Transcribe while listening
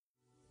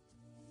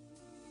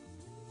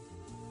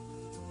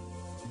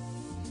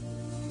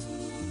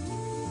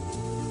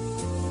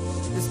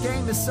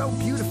game is so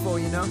beautiful,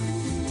 you know?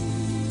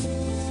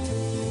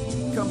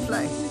 Come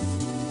play.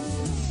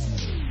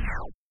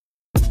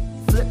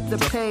 Flip the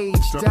page,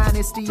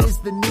 Dynasty is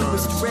the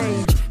newest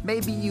rage.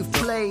 Maybe you've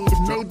played,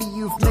 maybe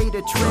you've made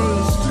a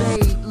trade.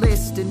 Fade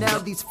list, and now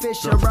these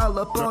fish are all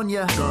up on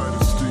ya.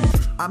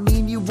 I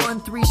mean, you won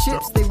 3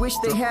 ships, they wish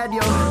they had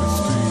you.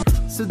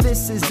 So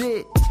this is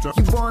it,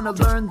 you wanna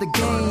learn the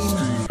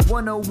game.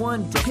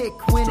 101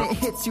 pick, when it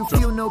hits you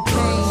feel no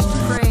pain.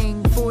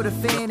 Praying for the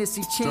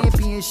fantasy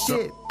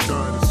championship.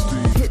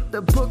 Hit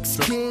the books,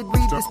 kid,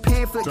 read this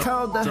pamphlet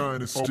called the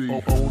Dynasty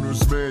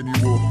Owner's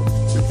Manual.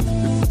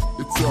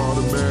 It's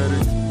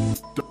automatic.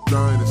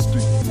 Dynasty.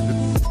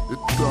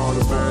 It's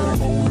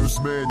automatic. Owner's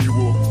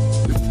Manual.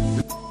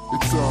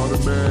 It's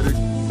automatic.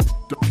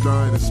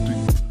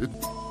 Dynasty.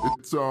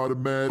 It's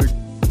automatic.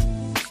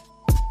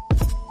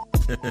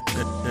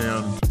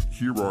 And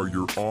here are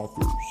your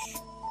authors,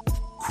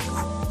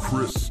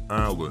 Chris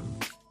Allen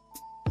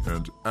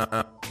and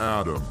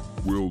Adam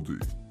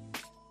Wilde.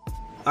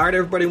 All right,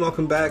 everybody,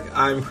 welcome back.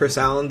 I'm Chris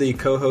Allen, the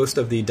co-host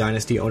of the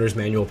Dynasty Owner's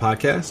Manual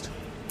podcast.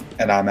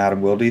 And I'm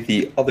Adam Wilde,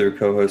 the other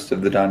co-host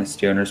of the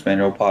Dynasty Owner's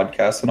Manual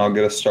podcast, and I'll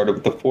get us started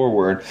with the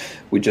foreword.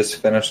 We just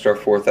finished our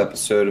 4th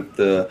episode of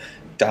the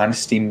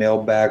Dynasty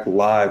Mailbag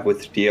Live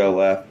with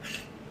DLF.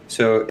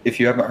 So if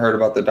you haven't heard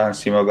about the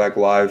Dynasty Mailbag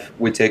Live,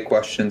 we take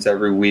questions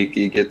every week.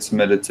 You get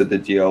submitted to the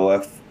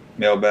DLF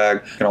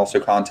mailbag. You can also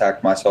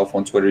contact myself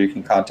on Twitter. You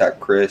can contact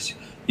Chris.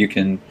 You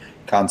can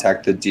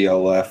contact the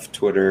DLF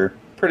Twitter.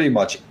 Pretty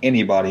much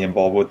anybody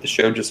involved with the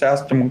show. Just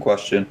ask them one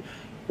question.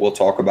 We'll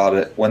talk about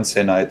it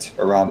Wednesday nights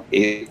around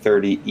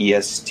 8:30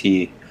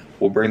 EST.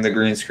 We'll bring the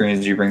green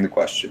screens. You bring the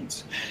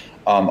questions.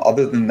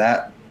 Other than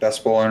that,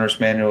 Best Ball Owner's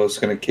Manual is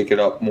going to kick it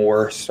up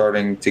more,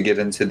 starting to get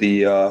into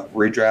the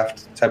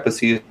redraft type of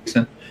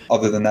season.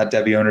 Other than that,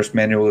 Devy Owner's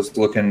Manual is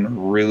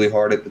looking really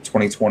hard at the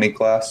 2020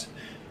 class.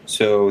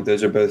 So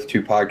those are both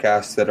 2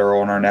 podcasts that are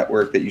on our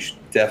network that you should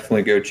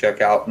definitely go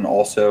check out. And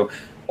also,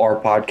 our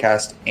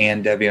podcast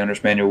and Devy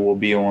Owner's Manual will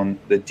be on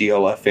the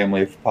DLF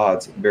family of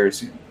pods very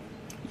soon.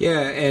 Yeah,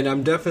 and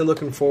I'm definitely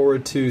looking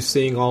forward to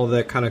seeing all of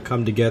that kind of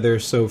come together.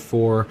 So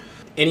for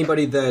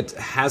anybody that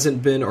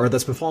hasn't been, or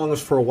that's been following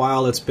us for a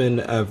while, it's been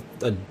a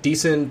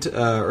decent,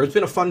 or it's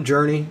been a fun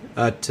journey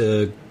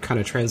to kind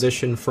of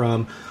transition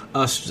from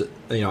us,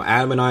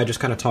 Adam and I just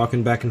kind of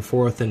talking back and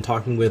forth and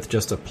talking with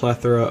just a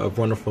plethora of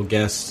wonderful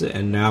guests.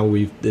 And now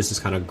this has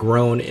kind of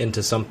grown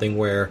into something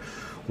where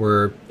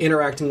we're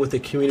interacting with the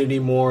community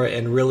more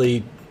and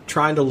really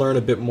trying to learn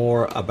a bit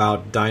more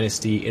about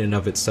Dynasty in and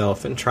of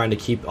itself, and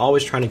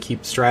always trying to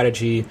keep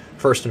strategy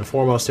first and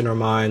foremost in our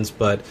minds.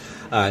 But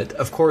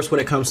of course, when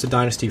it comes to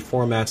Dynasty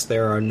formats,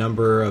 there are a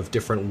number of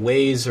different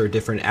ways or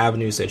different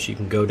avenues that you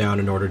can go down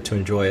in order to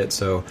enjoy it.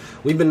 So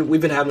we've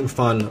been having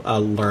fun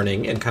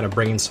learning and kind of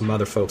bringing some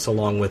other folks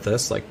along with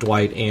us, like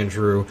Dwight,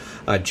 Andrew,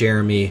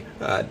 Jeremy,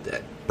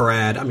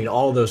 Brad. I mean,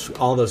 all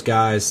those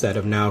guys that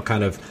have now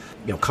kind of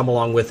come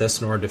along with us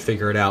in order to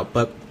figure it out.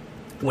 But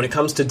when it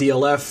comes to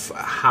DLF,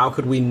 how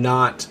could we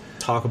not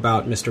talk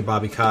about Mr.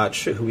 Bobby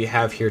Koch, who we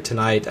have here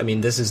tonight? I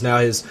mean, this is now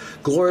his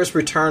glorious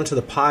return to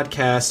the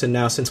podcast, and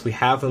now since we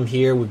have him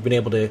here, we've been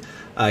able to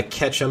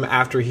catch him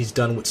after he's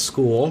done with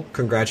school.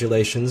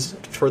 Congratulations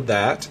for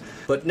that.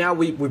 But now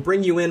we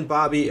bring you in,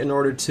 Bobby, in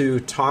order to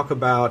talk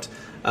about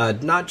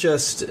not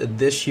just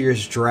this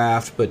year's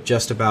draft, but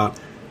just about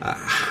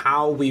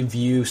how we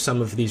view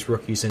some of these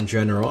rookies in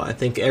general. I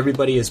think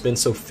everybody has been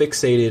so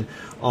fixated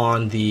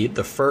on the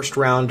first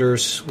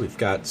rounders. We've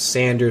got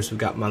Sanders, we've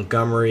got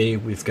Montgomery,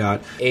 we've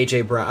got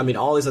A.J. Brown. I mean,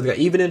 all these other guys,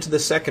 even into the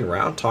second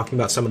round, talking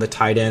about some of the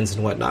tight ends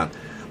and whatnot.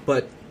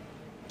 But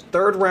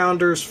third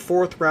rounders,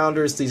 fourth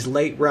rounders, these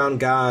late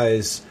round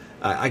guys,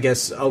 I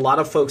guess a lot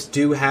of folks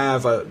do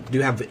have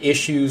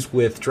issues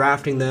with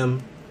drafting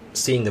them,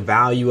 seeing the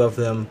value of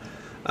them.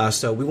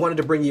 So we wanted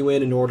to bring you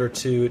in order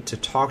to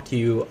talk to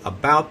you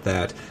about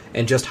that,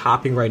 and just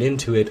hopping right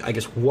into it, I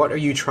guess, what are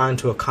you trying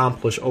to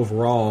accomplish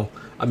overall?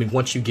 I mean,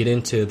 once you get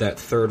into that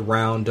third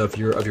round of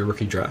your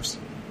rookie drafts.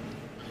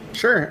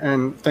 Sure,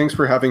 and thanks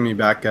for having me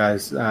back,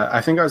 guys.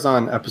 I think I was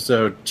on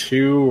episode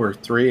 2 or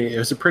 3. It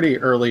was a pretty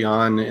early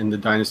on in the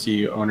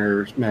Dynasty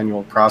Owner's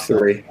Manual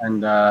process,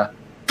 and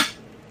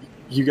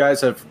you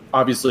guys have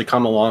obviously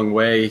come a long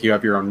way. You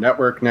have your own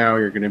network now.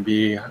 You're going to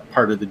be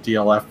part of the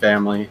DLF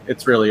family.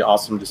 It's really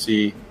awesome to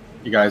see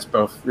you guys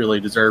both really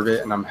deserve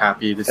it, and I'm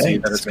happy to see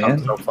that it's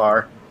come so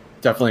far.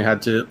 Definitely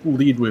had to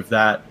lead with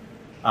that.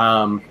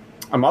 I'm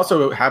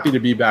also happy to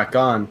be back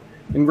on.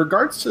 In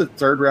regards to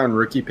third-round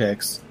rookie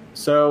picks,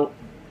 so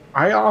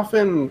I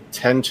often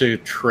tend to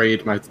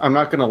trade I'm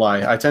not going to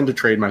lie, I tend to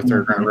trade my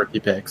third-round rookie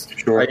picks.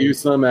 Sure. I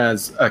use them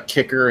as a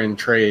kicker in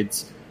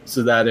trades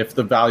so that if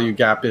the value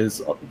gap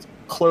is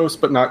close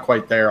but not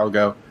quite there, I'll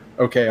go,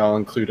 okay, I'll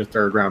include a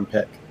third-round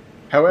pick.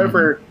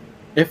 However,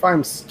 if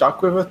I'm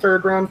stuck with a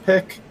third-round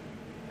pick,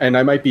 and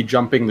I might be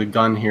jumping the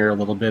gun here a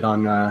little bit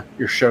on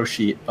your show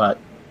sheet, but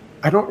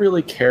I don't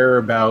really care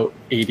about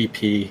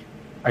ADP.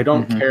 I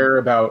don't care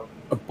about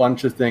a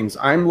bunch of things.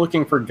 I'm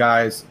looking for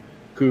guys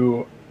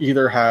who,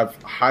 either have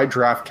high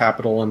draft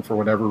capital and for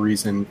whatever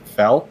reason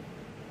fell,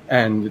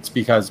 and it's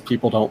because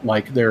people don't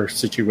like their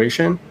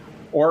situation,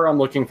 or I'm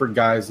looking for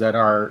guys that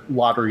are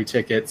lottery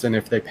tickets, and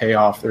if they pay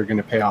off, they're going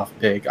to pay off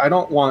big. I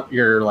don't want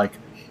your like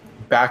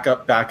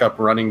backup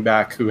running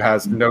back who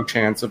has no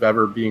chance of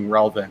ever being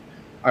relevant.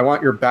 I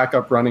want your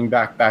backup running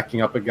back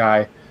backing up a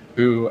guy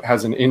who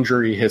has an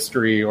injury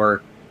history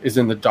or is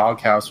in the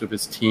doghouse with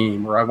his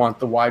team, or I want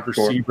the wide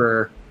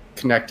receiver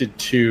connected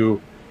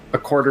to a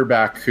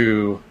quarterback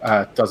who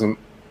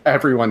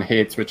everyone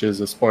hates, which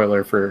is a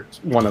spoiler for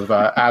one of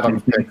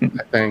Adam's picks,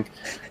 I think.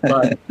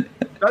 But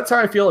that's how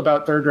I feel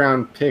about third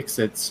round picks.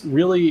 It's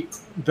really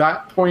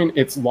that point,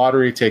 it's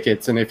lottery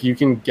tickets. And if you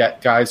can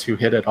get guys who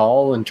hit it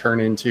all and turn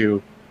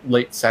into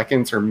late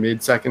seconds or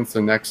mid seconds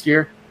the next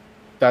year,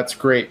 that's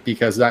great,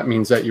 because that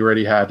means that you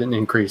already had an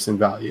increase in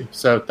value.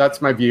 So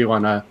that's my view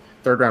on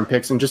third round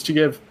picks. And just to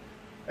give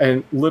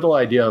a little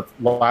idea of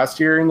last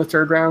year in the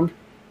third round,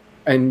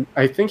 and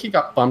I think he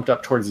got bumped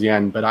up towards the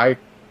end, but I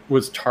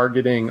was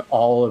targeting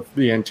all of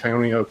the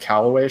Antonio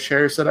Callaway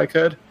shares that I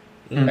could.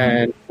 Mm-hmm.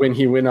 And when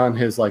he went on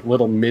his like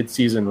little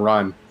mid-season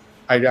run,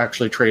 I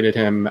actually traded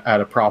him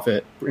at a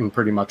profit in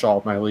pretty much all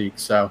of my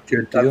leagues. So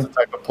that's the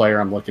type of player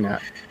I'm looking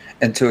at.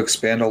 And to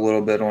expand a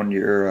little bit on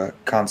your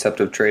concept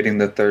of trading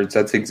the thirds,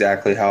 that's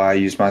exactly how I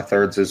use my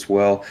thirds as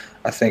well.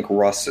 I think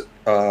Russ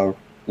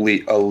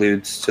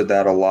alludes to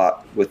that a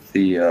lot with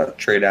the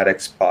Trade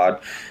Addicts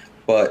pod.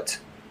 But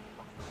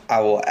I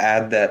will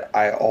add that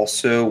I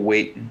also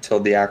wait until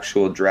the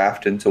actual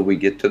draft, until we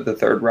get to the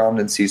third round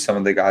and see some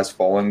of the guys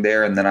falling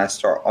there. And then I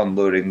start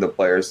unloading the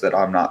players that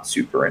I'm not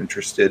super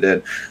interested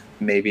in.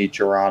 Maybe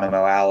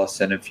Geronimo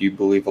Allison, if you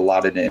believe a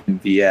lot in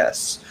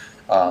MVS,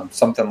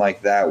 something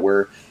like that,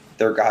 where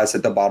they're guys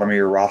at the bottom of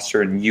your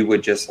roster and you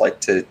would just like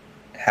to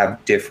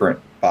have different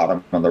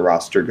bottom of the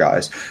roster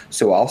guys.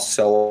 So I'll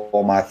sell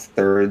all my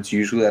thirds.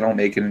 Usually I don't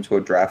make it into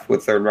a draft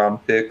with third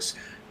round picks.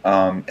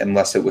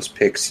 Unless it was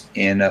picks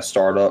in a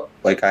startup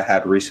like I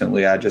had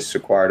recently. I just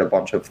acquired a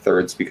bunch of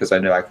thirds because I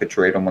knew I could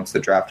trade them once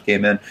the draft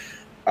came in.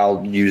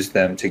 I'll use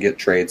them to get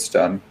trades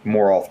done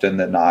more often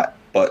than not.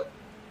 But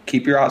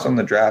keep your eyes on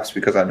the drafts,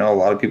 because I know a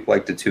lot of people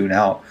like to tune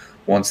out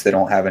once they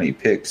don't have any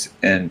picks.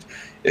 And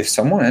if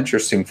someone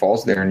interesting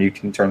falls there and you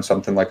can turn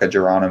something like a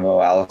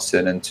Geronimo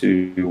Allison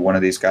into one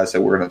of these guys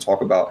that we're going to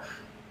talk about,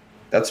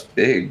 that's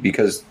big,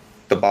 because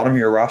the bottom of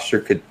your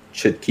roster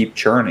should keep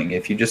churning.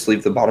 If you just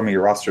leave the bottom of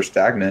your roster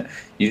stagnant,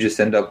 you just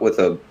end up with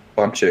a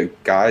bunch of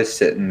guys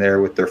sitting there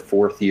with their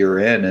fourth year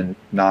in and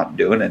not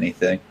doing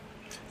anything.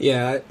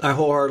 Yeah, I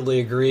wholeheartedly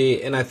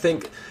agree. And I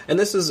think, and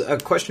this is a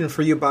question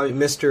for you about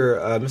Mr.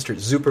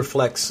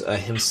 Superflex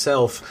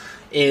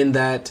himself, in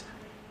that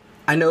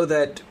I know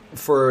that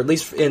for at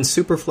least in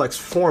Superflex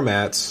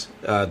formats,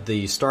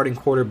 the starting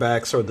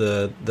quarterbacks or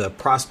the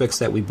prospects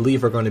that we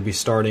believe are going to be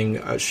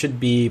starting should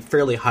be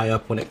fairly high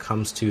up when it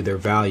comes to their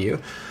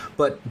value.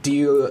 But do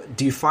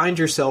you find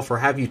yourself, or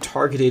have you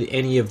targeted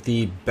any of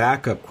the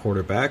backup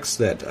quarterbacks,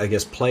 that I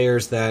guess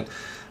players that,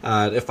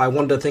 if I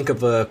wanted to think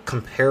of a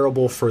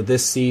comparable for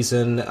this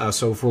season,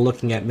 so if we're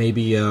looking at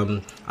maybe,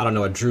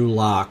 a Drew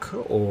Lock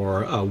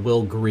or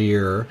Will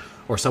Grier,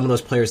 or some of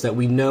those players that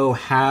we know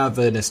have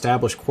an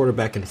established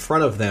quarterback in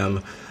front of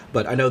them,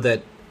 but I know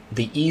that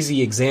the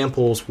easy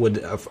examples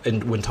would,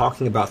 and when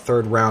talking about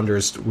third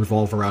rounders,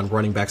 revolve around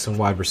running backs and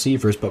wide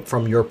receivers. But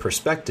from your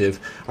perspective,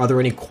 are there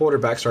any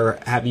quarterbacks, or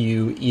have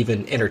you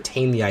even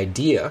entertained the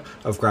idea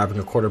of grabbing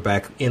a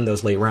quarterback in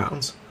those late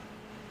rounds?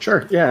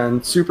 Sure, yeah.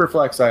 And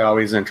Superflex, I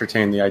always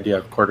entertain the idea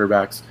of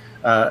quarterbacks.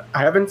 I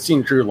haven't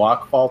seen Drew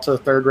Lock fall to the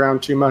third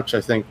round too much.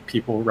 I think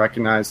people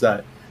recognize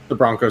that the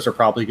Broncos are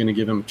probably going to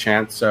give him a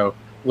chance. So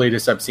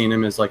latest I've seen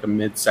him is like a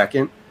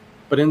mid-second.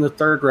 But in the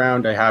third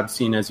round, I have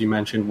seen, as you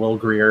mentioned, Will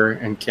Grier,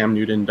 and Cam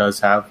Newton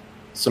does have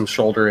some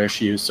shoulder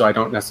issues, so I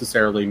don't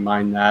necessarily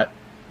mind that.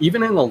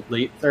 Even in the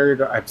late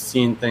third, I've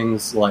seen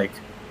things like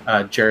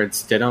Jared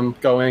Stidham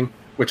going,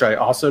 which I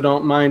also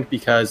don't mind,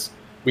 because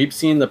we've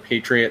seen the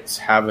Patriots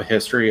have a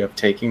history of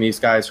taking these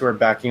guys who are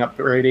backing up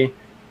Brady,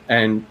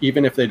 and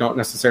even if they don't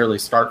necessarily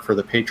start for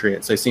the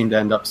Patriots, they seem to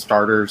end up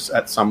starters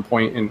at some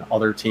point in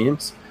other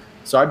teams.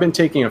 So I've been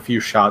taking a few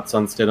shots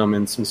on Stidham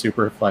in some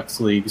Superflex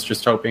leagues,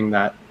 just hoping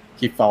that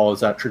he follows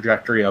that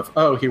trajectory of,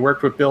 he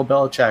worked with Bill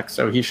Belichick,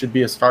 so he should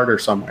be a starter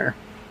somewhere.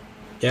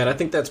 Yeah, and I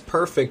think that's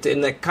perfect,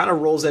 and that kind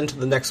of rolls into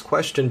the next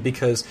question,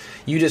 because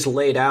you just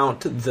laid out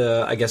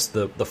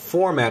the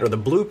format or the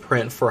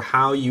blueprint for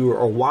how you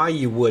or why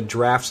you would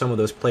draft some of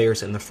those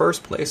players in the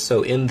first place.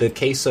 So in the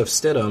case of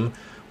Stidham,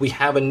 we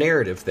have a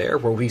narrative there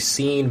where we've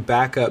seen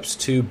backups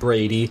to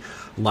Brady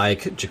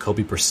like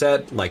Jacoby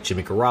Brissett, like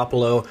Jimmy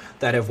Garoppolo,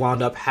 that have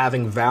wound up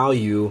having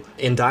value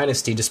in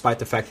Dynasty, despite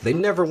the fact that they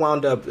never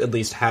wound up at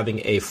least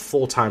having a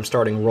full-time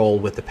starting role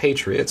with the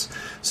Patriots.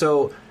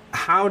 So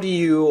how do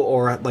you,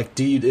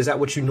 is that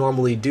what you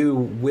normally do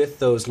with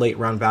those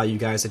late-round value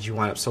guys that you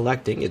wind up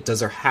selecting? Does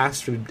there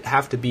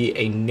have to be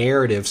a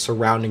narrative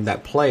surrounding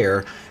that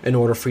player in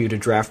order for you to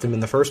draft them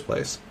in the first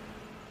place?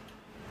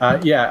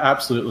 Yeah,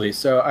 absolutely.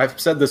 So I've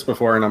said this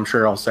before, and I'm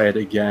sure I'll say it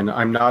again.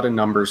 I'm not a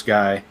numbers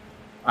guy.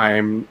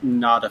 I'm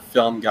not a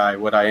film guy.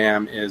 What I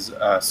am is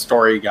a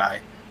story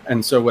guy.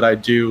 And so what I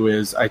do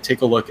is I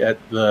take a look at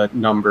the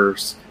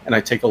numbers, and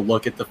I take a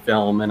look at the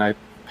film, and I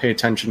pay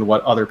attention to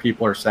what other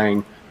people are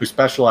saying who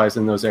specialize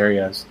in those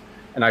areas.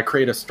 And I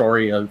create a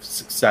story of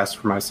success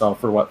for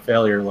myself, or what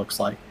failure looks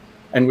like.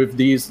 And with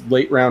these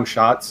late round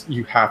shots,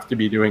 you have to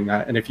be doing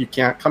that. And if you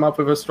can't come up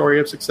with a story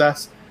of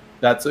success,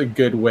 that's a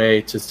good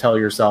way to tell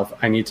yourself,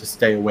 I need to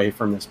stay away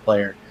from this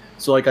player.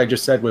 So like I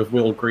just said with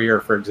Will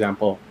Grier, for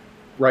example,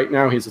 right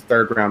now he's a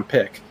third round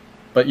pick,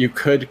 but you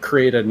could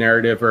create a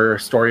narrative or a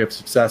story of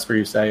success where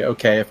you say,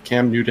 okay, if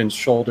Cam Newton's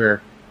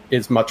shoulder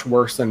is much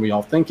worse than we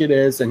all think it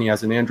is, and he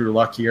has an Andrew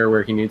Luck year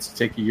where he needs to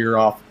take a year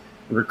off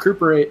and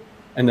recuperate,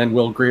 and then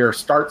Will Grier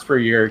starts for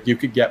a year, you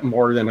could get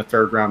more than a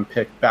third round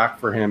pick back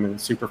for him in a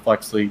super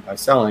flex league by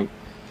selling.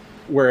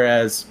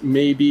 Whereas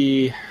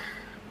maybe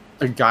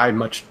a guy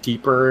much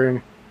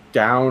deeper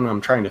down, I'm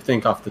trying to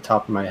think off the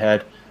top of my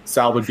head,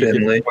 Sal would be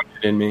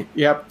disappointed in me.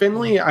 Yeah,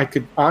 Finley, I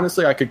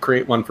could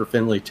create one for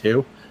Finley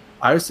too.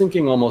 I was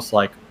thinking almost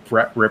like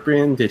Brett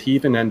Ripien. Did he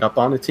even end up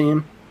on a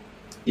team?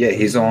 Yeah,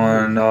 he's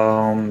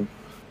on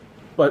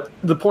but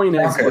the point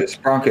is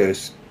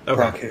Broncos. Okay.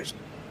 Broncos.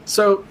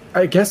 So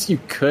I guess you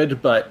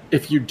could, but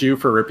if you do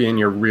for Ripien,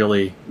 you're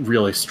really,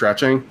 really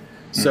stretching.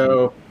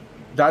 So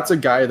that's a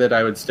guy that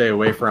I would stay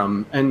away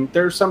from. And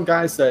there's some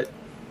guys that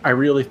I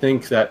really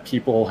think that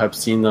people have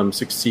seen them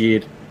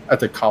succeed at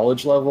the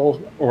college level,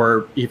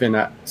 or even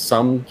at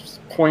some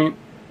point,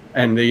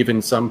 and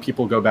even some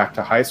people go back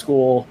to high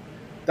school.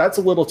 That's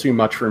a little too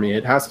much for me.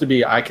 It has to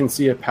be, I can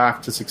see a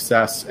path to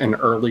success and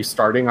early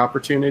starting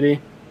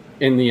opportunity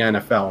in the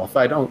NFL. If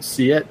I don't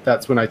see it,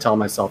 that's when I tell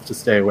myself to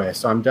stay away.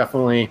 So I'm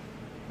definitely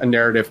a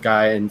narrative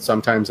guy, and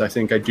sometimes I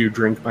think I do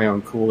drink my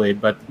own Kool-Aid,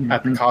 but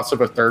at the cost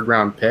of a third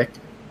round pick,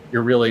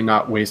 you're really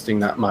not wasting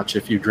that much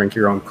if you drink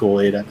your own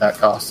Kool-Aid at that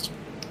cost.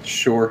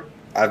 Sure.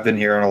 I've been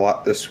hearing a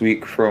lot this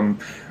week from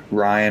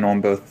Ryan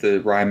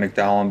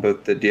McDowell on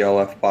both the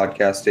DLF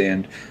podcast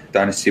and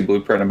Dynasty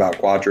Blueprint about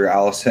Quadri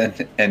Allison,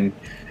 and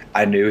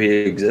I knew he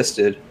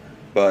existed,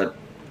 but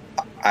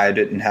I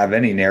didn't have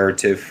any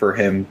narrative for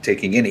him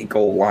taking any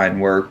goal line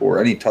work or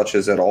any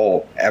touches at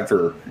all,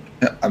 ever.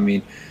 I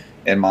mean,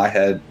 in my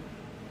head,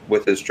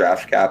 with his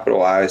draft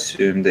capital, I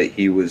assumed that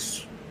he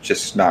was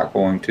just not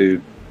going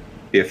to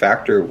be a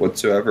factor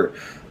whatsoever.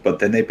 But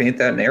then they paint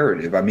that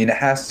narrative. I mean, it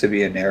has to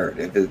be a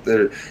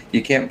narrative.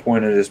 You can't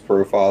point at his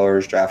profile or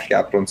his draft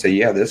capital and say,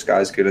 yeah, this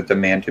guy's going to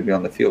demand to be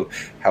on the field.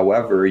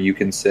 However, you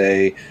can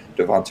say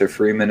Devonta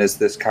Freeman is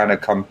this kind of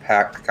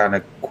compact, kind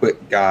of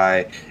quick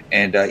guy,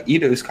 and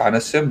Ito's kind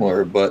of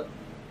similar, but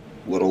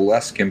a little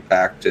less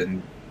compact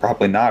and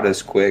probably not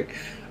as quick.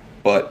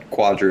 But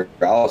Quadri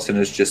Allison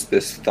is just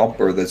this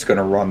thumper that's going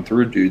to run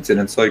through dudes. And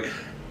it's like,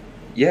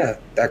 yeah,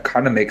 that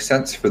kind of makes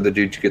sense for the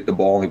dude to get the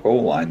ball on the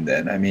goal line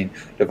then. I mean,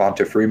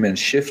 Devonta Freeman's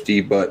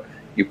shifty, but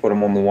you put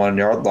him on the 1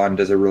 yard line,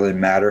 does it really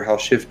matter how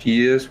shifty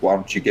he is? Why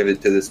don't you give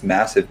it to this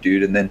massive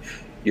dude, and then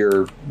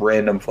your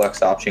random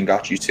flex option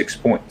got you 6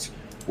 points?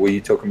 Well, you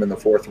took him in the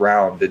 4th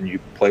round and you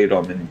played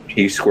him and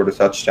he scored a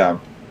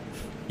touchdown.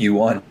 You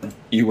won.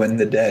 You win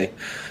the day.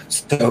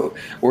 So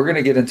we're going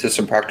to get into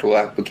some practical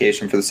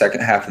application for the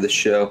second half of the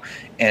show.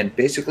 And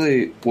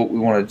basically what we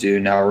want to do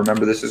now,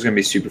 remember this is going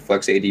to be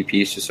Superflex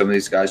ADP. So some of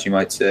these guys you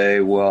might say,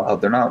 well,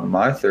 they're not in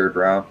my 3rd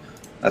round.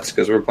 That's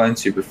because we're playing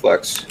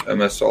Superflex.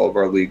 Almost all of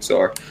our leagues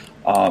are.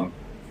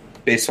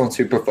 Based on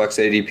Superflex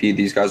ADP,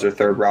 these guys are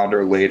 3rd round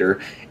or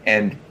later.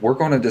 And we're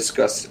going to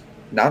discuss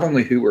not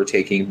only who we're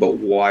taking, but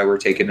why we're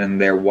taking them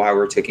there, why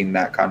we're taking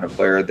that kind of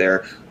player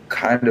there,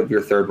 kind of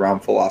your 3rd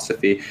round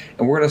philosophy.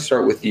 And we're going to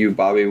start with you,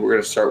 Bobby. We're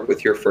going to start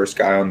with your first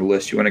guy on the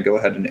list. You want to go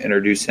ahead and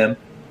introduce him?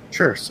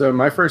 Sure. So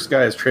my first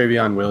guy is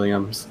Travion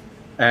Williams.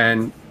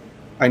 And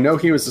I know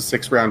he was a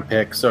 6th round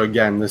pick. So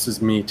again, this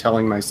is me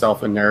telling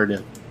myself a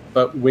narrative.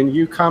 But when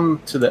you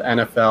come to the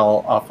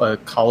NFL off a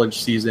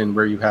college season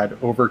where you had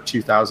over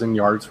 2,000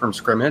 yards from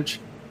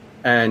scrimmage,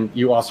 and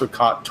you also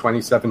caught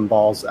 27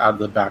 balls out of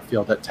the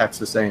backfield at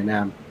Texas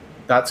A&M,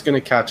 that's going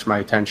to catch my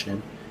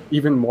attention.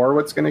 Even more,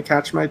 what's going to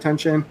catch my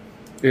attention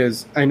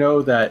is, I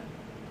know that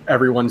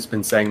everyone's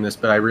been saying this,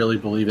 but I really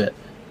believe it,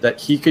 that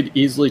he could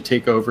easily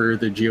take over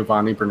the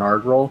Giovanni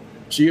Bernard role.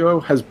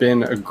 Gio has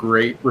been a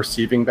great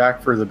receiving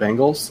back for the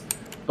Bengals,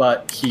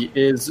 but he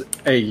is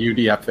a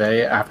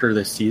UDFA after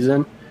this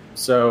season.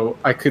 So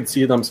I could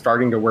see them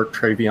starting to work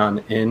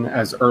Travion in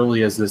as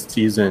early as this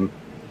season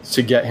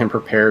to get him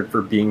prepared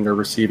for being the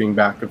receiving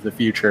back of the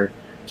future.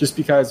 Just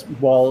because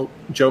while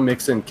Joe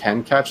Mixon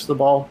can catch the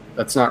ball,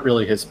 that's not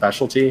really his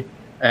specialty.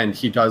 And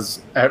he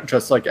does,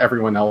 just like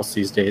everyone else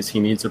these days, he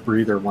needs a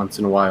breather once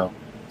in a while.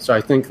 So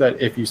I think that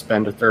if you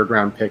spend a 3rd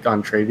round pick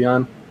on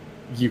Travion,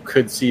 you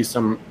could see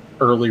some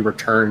early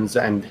returns,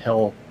 and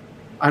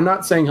I'm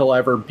not saying he'll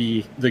ever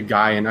be the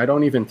guy, and I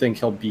don't even think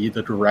he'll be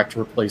the direct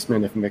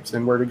replacement if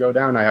Mixon were to go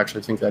down. I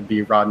actually think that'd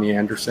be Rodney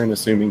Anderson,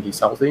 assuming he's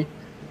healthy.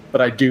 But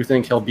I do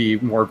think he'll be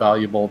more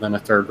valuable than a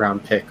 3rd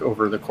round pick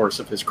over the course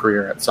of his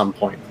career at some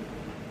point.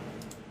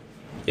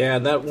 Yeah,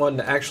 that one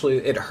actually,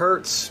 it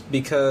hurts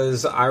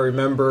because I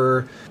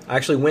remember I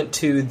actually went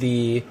to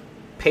the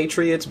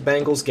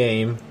Patriots-Bengals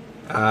game,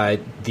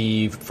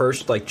 the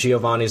first,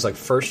 Giovanni's,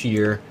 first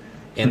year,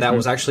 and that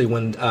was actually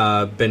when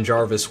Ben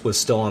Jarvis was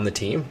still on the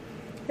team.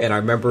 And I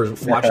remember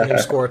watching him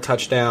score a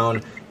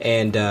touchdown,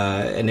 and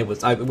it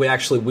was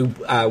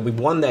we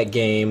won that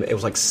game. It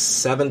was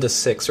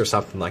 7-6 or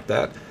something like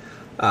that.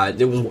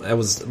 It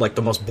was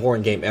the most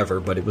boring game ever,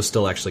 but it was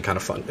still actually kind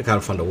of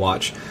fun to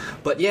watch.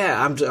 But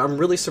yeah, I'm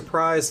really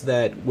surprised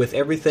that with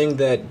everything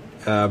that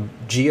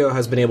Gio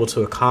has been able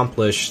to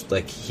accomplish,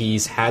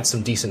 he's had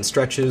some decent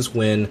stretches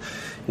when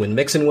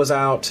Mixon was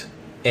out,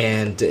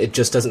 and it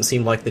just doesn't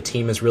seem like the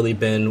team has really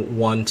been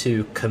one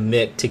to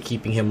commit to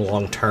keeping him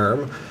long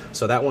term.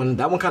 So that one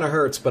kind of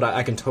hurts, but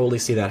I can totally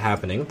see that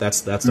happening.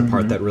 That's the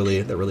part that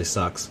really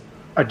sucks.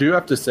 I do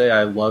have to say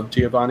I love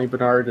Giovanni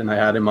Bernard, and I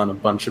had him on a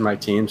bunch of my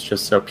teams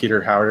just so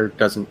Peter Howard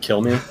doesn't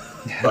kill me.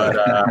 But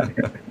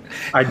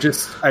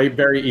I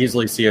very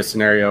easily see a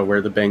scenario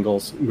where the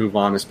Bengals move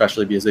on,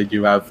 especially because they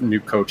do have new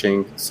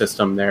coaching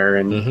system there,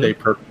 and they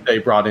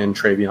brought in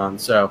Travion.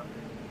 So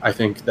I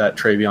think that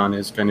Travion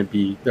is going to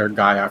be their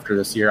guy after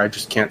this year. I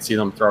just can't see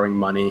them throwing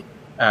money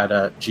at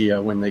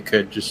Gio when they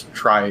could just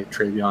try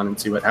Travion and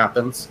see what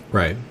happens.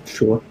 Right.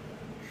 Sure.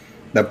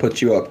 That puts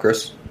you up,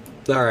 Chris.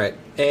 All right.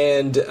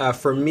 And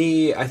for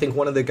me, I think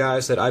one of the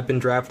guys that I've been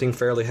drafting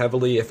fairly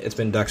heavily, it's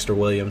been Dexter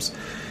Williams.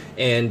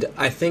 And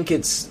I think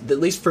it's, at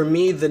least for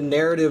me, the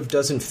narrative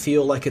doesn't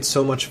feel like it's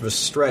so much of a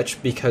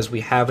stretch because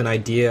we have an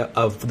idea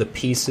of the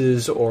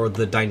pieces or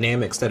the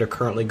dynamics that are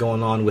currently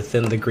going on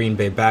within the Green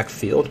Bay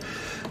backfield.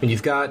 And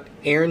you've got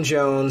Aaron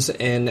Jones,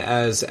 and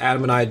as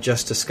Adam and I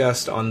just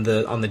discussed on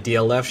the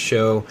DLF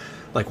show,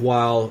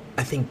 while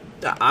I think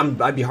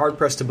I'd be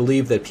hard-pressed to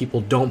believe that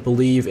people don't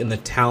believe in the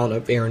talent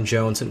of Aaron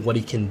Jones and what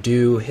he can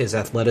do, his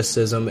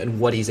athleticism, and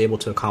what he's able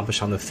to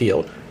accomplish on the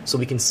field. So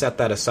we can set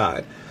that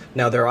aside.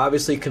 Now, there are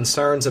obviously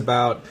concerns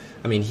about,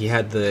 he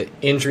had the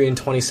injury in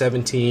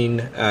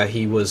 2017.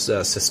 He was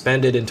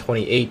suspended in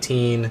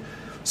 2018.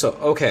 So,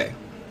 okay,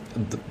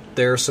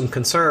 there are some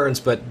concerns,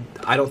 but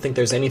I don't think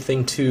there's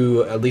anything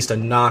to, at least a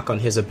knock on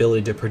his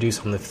ability to produce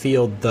on the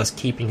field, thus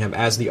keeping him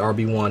as the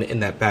RB1 in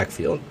that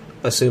backfield,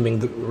 assuming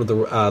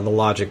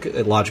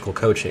the logical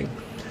coaching.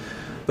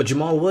 But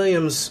Jamal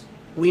Williams,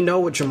 we know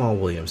what Jamal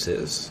Williams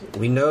is.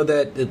 We know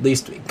that, at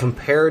least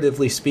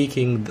comparatively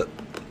speaking,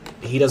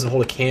 he doesn't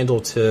hold a candle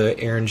to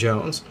Aaron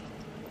Jones.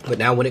 But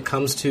now when it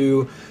comes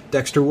to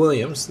Dexter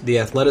Williams, the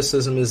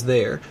athleticism is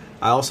there.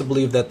 I also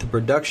believe that the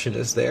production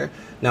is there.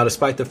 Now,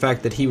 despite the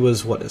fact that he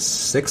was, a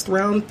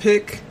 6th-round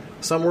pick?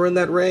 Somewhere in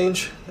that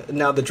range?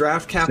 Now, the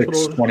draft capital...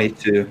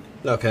 622.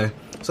 Okay.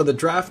 So the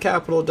draft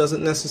capital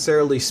doesn't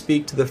necessarily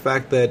speak to the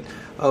fact that,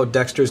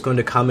 Dexter's going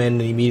to come in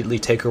and immediately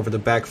take over the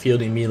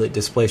backfield and immediately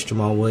displace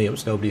Jamal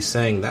Williams. Nobody's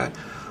saying that.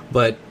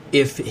 But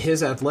if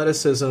his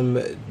athleticism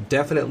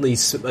definitely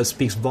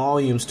speaks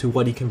volumes to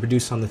what he can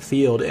produce on the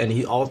field, and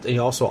he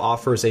also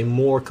offers a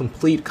more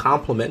complete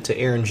complement to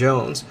Aaron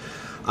Jones,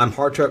 I'm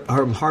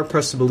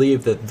hard-pressed to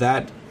believe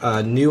that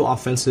new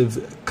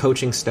offensive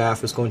coaching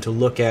staff is going to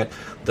look at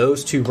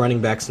those two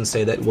running backs and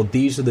say that, well,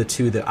 these are the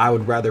two that I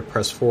would rather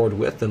press forward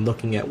with than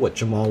looking at what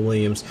Jamal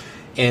Williams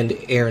and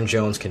Aaron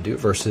Jones can do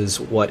versus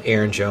what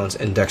Aaron Jones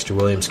and Dexter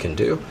Williams can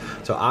do.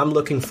 So I'm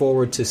looking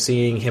forward to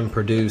seeing him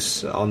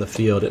produce on the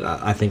field, and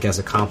I think as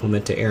a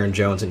compliment to Aaron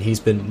Jones, and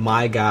he's been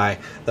my guy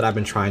that I've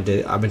been trying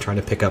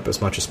to pick up as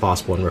much as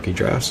possible in rookie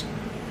drafts.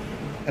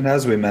 And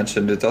as we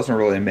mentioned, it doesn't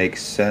really make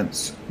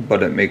sense,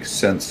 but it makes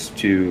sense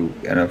to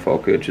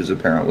NFL coaches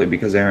apparently,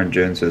 because Aaron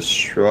Jones has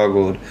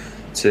struggled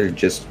to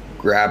just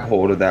grab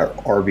hold of that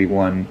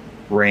RB1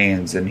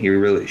 reins, and he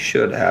really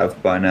should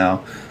have by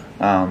now.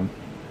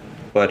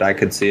 But I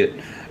could see it.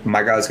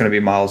 My guy's going to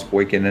be Miles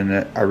Boykin, and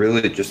I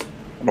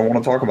don't want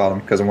to talk about him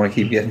because I want to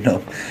keep getting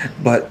him.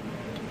 But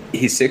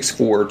he's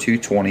 6'4",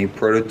 220,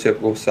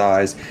 prototypical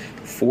size,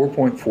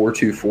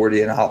 4.42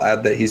 40, and I'll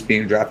add that he's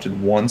being drafted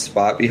one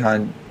spot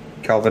behind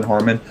Calvin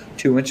Harmon,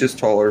 2 inches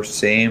taller,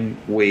 same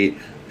weight,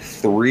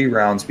 2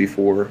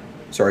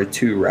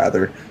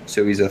 rather.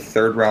 So he's a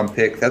 3rd-round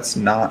pick. That's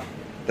not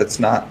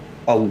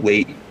a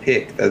late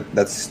pick.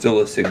 That's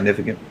still a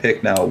significant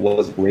pick. Now, it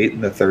was late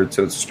in the 3rd,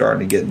 so it's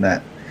starting to get in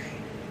that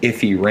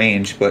iffy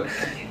range, but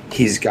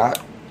he's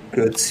got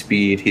good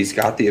speed. He's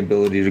got the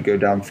ability to go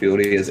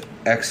downfield. He has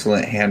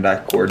excellent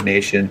hand-eye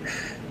coordination.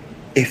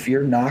 If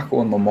your knock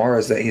on Lamar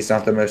is that he's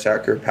not the most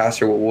accurate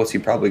passer, well, what's he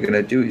probably going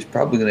to do? He's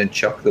probably going to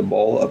chuck the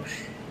ball up.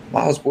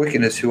 Miles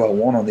Boykin is who I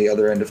want on the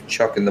other end of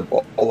chucking the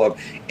ball up.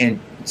 And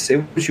say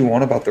what you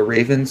want about the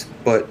Ravens,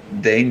 but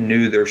they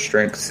knew their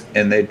strengths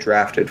and they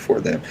drafted for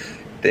them.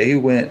 They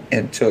went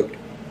and took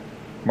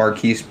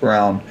Marquise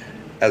Brown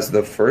as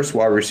the first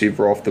wide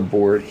receiver off the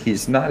board.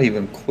 He's not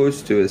even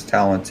close to as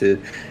talented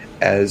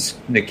as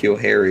N'Keal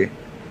Harry,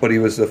 but he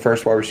was the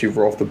first wide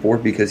receiver off the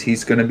board because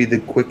he's going to be the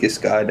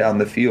quickest guy down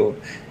the field.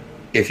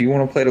 If you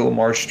want to play to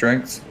Lamar's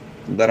strengths,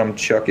 let him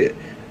chuck it.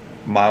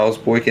 Miles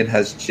Boykin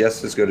has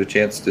just as good a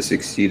chance to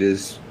succeed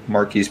as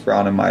Marquise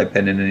Brown, in my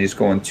opinion, and he's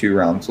going 2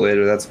 rounds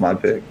later. That's my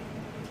pick.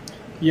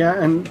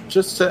 Yeah, and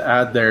just to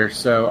add there,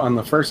 so on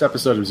the first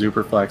episode of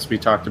Superflex, we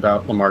talked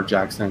about Lamar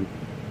Jackson,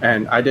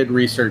 and I did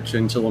research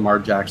into Lamar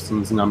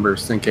Jackson's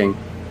numbers thinking,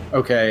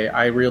 okay,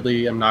 I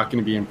really am not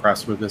going to be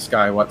impressed with this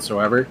guy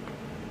whatsoever.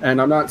 And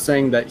I'm not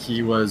saying that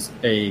he was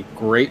a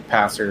great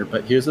passer,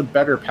 but he was a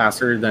better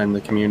passer than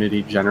the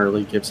community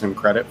generally gives him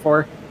credit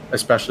for,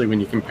 especially when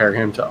you compare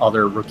him to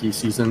other rookie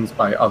seasons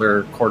by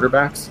other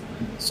quarterbacks.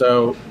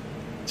 So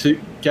to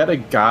get a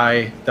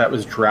guy that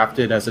was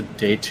drafted as a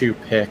day 2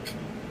 pick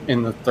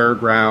in the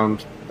 3rd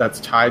round that's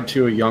tied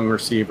to a young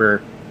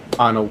receiver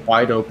on a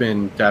wide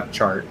open depth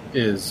chart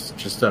is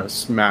just a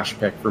smash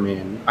pick for me,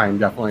 and I'm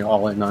definitely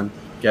all in on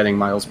getting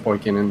Miles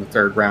Boykin in the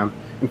 3rd round.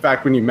 In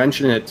fact, when you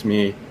mention it to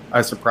me, I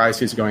was surprised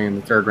he's going in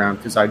the 3rd round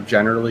because I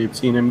generally have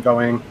seen him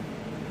going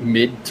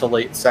mid to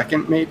late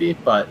 2nd maybe,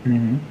 but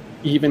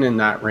even in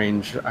that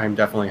range, I'm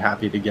definitely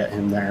happy to get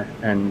him there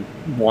and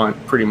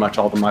want pretty much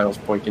all the Miles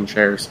Boykin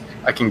shares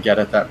I can get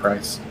at that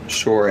price.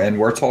 Sure, and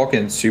we're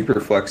talking super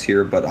flex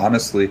here, but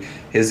honestly,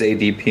 his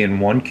ADP in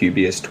 1 QB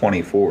is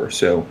 24,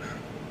 so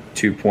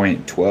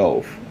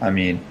 2.12. I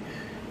mean,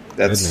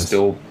 that's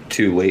still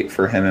too late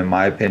for him, in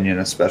my opinion,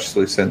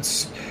 especially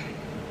since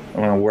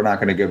we're not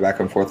going to go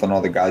back and forth on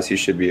all the guys he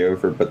should be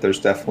over, but there's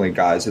definitely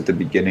guys at the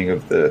beginning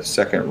of the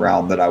 2nd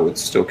round that I would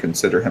still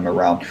consider him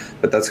around.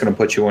 But that's going to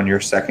put you on your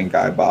 2nd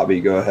guy,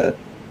 Bobby. Go ahead.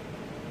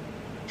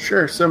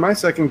 Sure. So my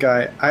 2nd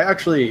guy, I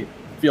actually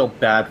feel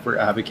bad for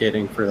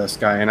advocating for this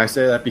guy, and I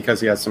say that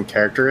because he has some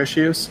character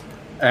issues.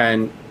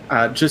 And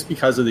just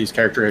because of these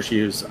character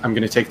issues, I'm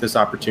going to take this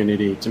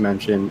opportunity to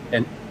mention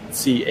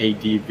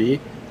NCADV,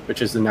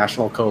 which is the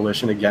National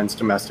Coalition Against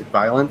Domestic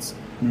Violence.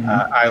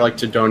 I like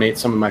to donate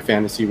some of my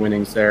fantasy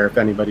winnings there. If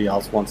anybody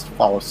else wants to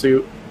follow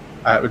suit,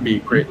 it would be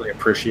greatly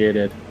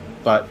appreciated.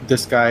 But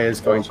this guy is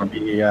going to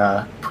be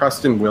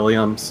Preston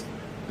Williams,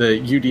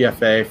 the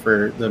UDFA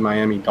for the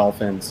Miami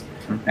Dolphins.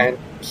 And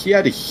he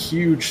had a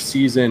huge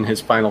season,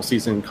 his final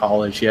season in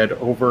college. He had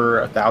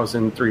over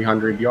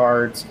 1,300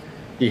 yards.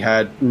 He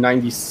had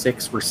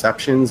 96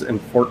 receptions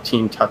and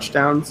 14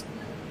 touchdowns.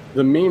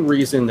 The main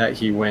reason that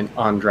he went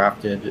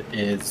undrafted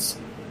is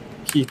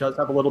he does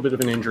have a little bit of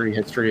an injury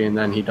history, and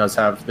then he does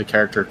have the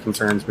character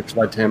concerns, which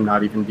led to him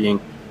not even being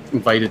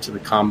invited to the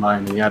combine,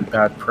 and he had a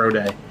bad pro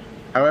day.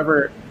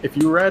 However, if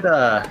you read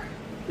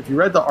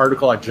the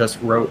article I just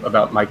wrote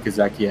about Mike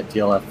Gesicki at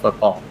DLF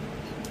Football,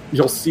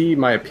 you'll see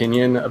my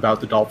opinion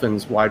about the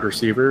Dolphins wide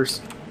receivers.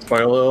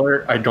 Spoiler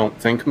alert, I don't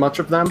think much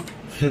of them,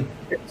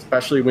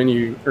 especially when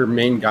your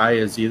main guy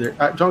is either,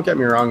 don't get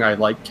me wrong, I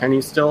like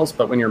Kenny Stills,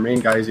 but when your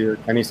main guy is either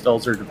Kenny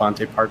Stills or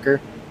Devontae Parker,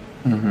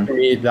 to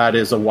me, that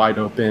is a wide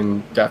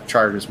open depth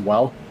chart as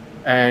well.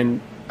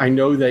 And I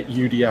know that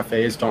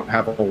UDFAs don't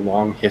have a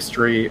long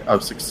history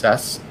of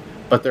success,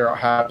 but there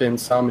have been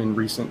some in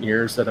recent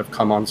years that have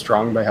come on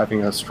strong by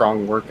having a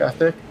strong work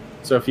ethic.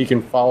 So if he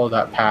can follow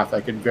that path,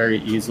 I could very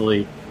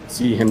easily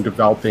see him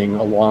developing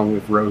along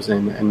with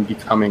Rosen and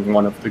becoming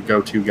one of the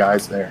go-to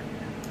guys there.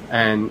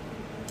 And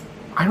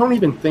I don't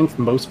even think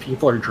most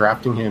people are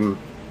drafting him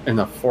in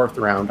the 4th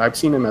round. I've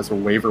seen him as a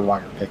waiver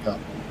wire pickup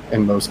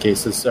in most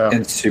cases. So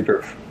in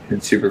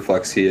super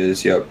flex he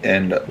is, yep.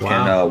 And in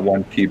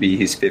 1 QB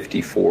he's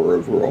 54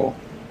 overall.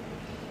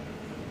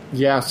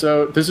 Yeah,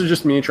 so this is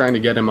just me trying to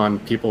get him on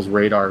people's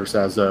radars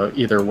as a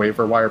either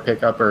waiver wire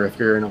pickup, or if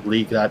you're in a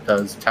league that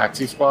does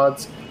taxi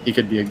squads, he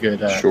could be a good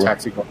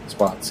taxi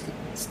squad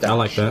stash. I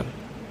like that.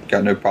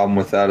 Got no problem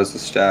with that as a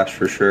stash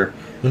for sure.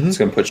 It's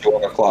going to put you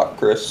on the clock,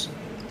 Chris.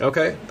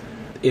 Okay.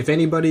 If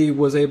anybody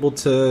was able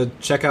to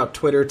check out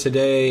Twitter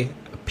today,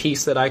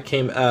 piece that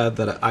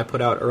I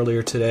put out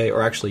earlier today,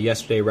 or actually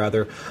yesterday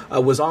rather,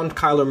 was on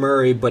Kyler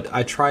Murray, but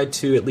I tried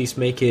to at least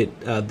make it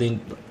the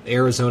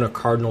Arizona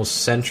Cardinals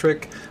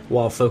centric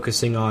while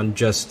focusing on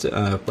just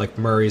like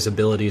Murray's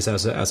abilities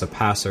as a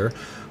passer.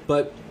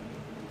 But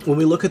when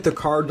we look at the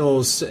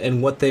Cardinals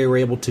and what they were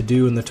able to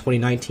do in the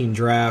 2019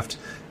 draft,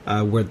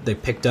 where they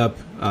picked up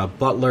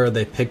Butler,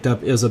 they picked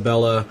up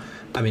Isabella.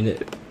 I mean,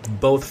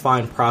 both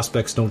fine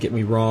prospects, don't get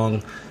me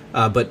wrong.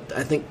 But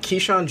I think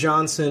Keyshawn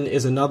Johnson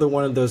is another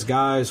one of those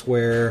guys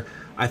where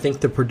I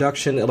think the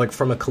production, like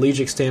from a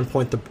collegiate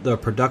standpoint, the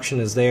production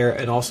is there,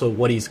 and also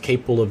what he's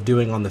capable of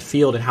doing on the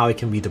field and how he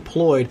can be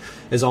deployed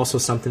is also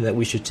something that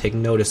we should take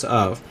notice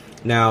of.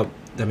 Now,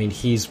 I mean,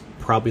 he's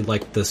probably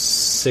like the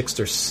 6th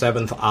or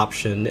 7th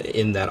option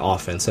in that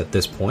offense at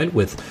this point.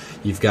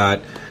 You've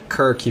got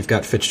Kirk, you've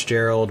got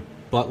Fitzgerald,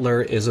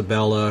 Butler,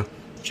 Isabella,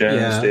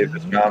 Jones,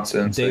 David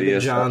Johnson,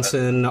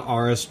 Johnson,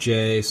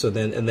 RSJ. So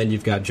then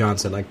you've got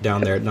Johnson like down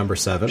there at number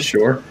 7.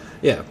 Sure.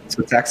 Yeah. That's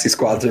what taxi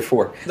squads are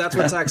for. That's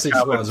what taxi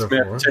squads are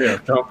for. Too.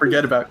 Don't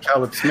forget about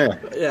Caleb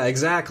Smith. Yeah,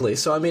 exactly.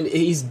 So I mean,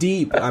 he's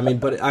deep.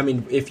 But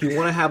if you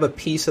want to have a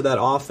piece of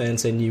that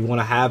offense and you want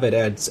to have it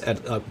at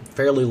a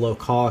fairly low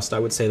cost, I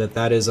would say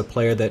that is a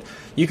player that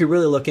you could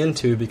really look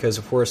into, because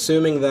if we're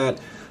assuming that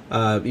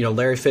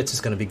Larry Fitz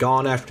is going to be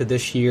gone after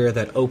this year.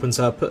 That opens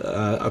up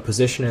a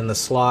position in the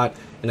slot,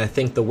 and I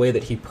think the way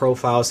that he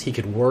profiles, he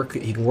can work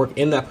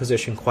in that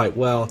position quite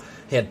well.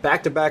 He had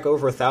back-to-back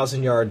over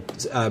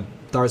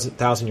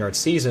 1,000-yard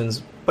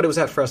seasons, but it was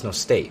at Fresno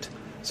State.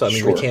 So,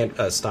 we can't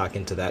stock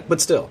into that. But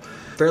still,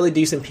 fairly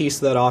decent piece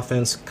of that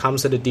offense,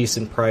 comes at a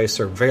decent price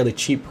or fairly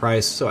cheap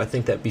price, so I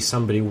think that'd be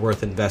somebody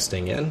worth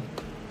investing in.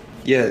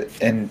 Yeah,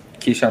 and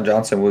Keyshawn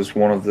Johnson was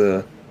one of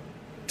the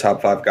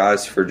top 5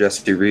 guys for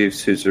Jesse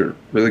Reeves, who's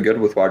really good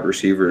with wide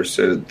receivers,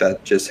 so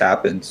that just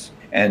happens.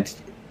 And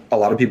a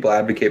lot of people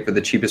advocate for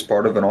the cheapest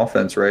part of an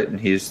offense, right? And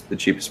he's the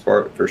cheapest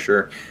part for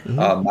sure.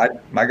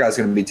 Mm-hmm. My guy's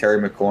going to be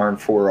Terry McLaurin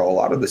for a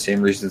lot of the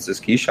same reasons as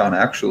Keyshawn,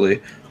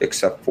 actually,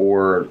 except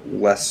for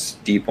less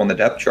deep on the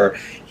depth chart.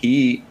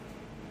 He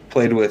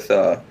played with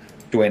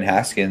Dwayne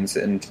Haskins,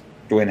 and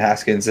Dwayne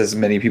Haskins, as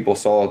many people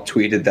saw,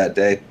 tweeted that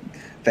day,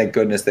 "Thank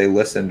goodness they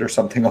listened," or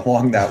something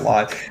along that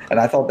line. And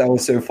I thought that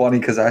was so funny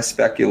because I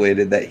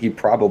speculated that he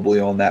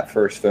probably on that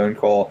first phone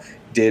call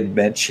did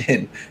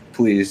mention,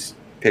 please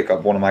pick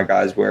up one of my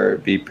guys, whether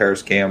it be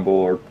Paris Campbell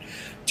or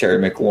Terry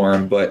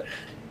McLaurin. But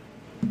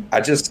I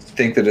just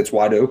think that it's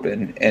wide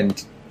open,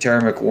 and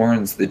Terry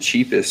McLaurin's the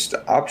cheapest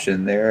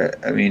option there.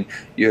 I mean,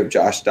 you have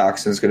Josh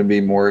Doxson's going to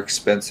be more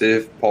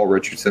expensive. Paul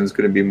Richardson's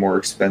going to be more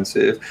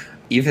expensive.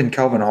 Even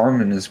Kelvin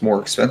Harmon is more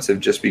expensive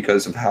just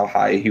because of how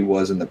high he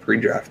was in the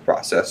pre-draft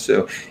process.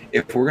 So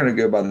if we're going to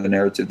go by the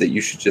narrative that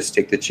you should just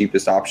take the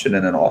cheapest option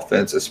in an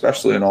offense,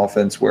 especially an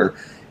offense where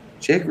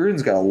Jay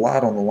Gruden's got a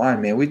lot on the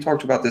line, man. We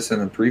talked about this in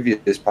the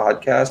previous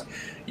podcast.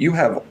 You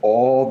have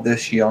all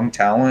this young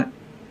talent,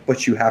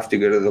 but you have to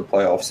go to the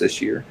playoffs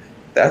this year.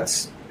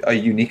 That's a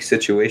unique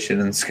situation,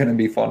 and it's going to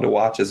be fun to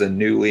watch as a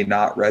newly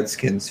not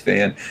Redskins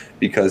fan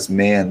because,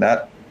 man,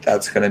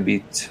 that's going to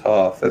be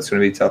tough. That's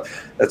going to be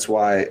tough. That's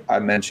why I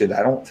mentioned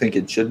I don't think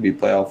it should be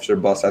playoffs or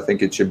bust. I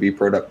think it should be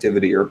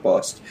productivity or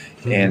bust.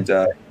 Mm-hmm. And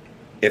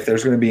if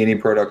there's going to be any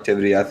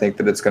productivity, I think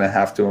that it's going to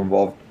have to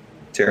involve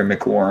Terry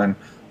McLaurin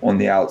on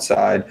the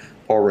outside,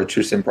 Paul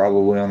Richardson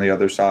probably on the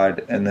other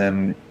side, and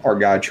then our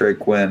guy Trey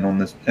Quinn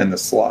in the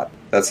slot.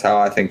 That's how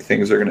I think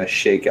things are going to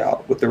shake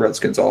out with the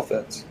Redskins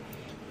offense.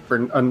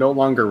 For a no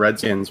longer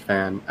Redskins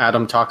fan,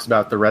 Adam talks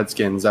about the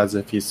Redskins as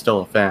if he's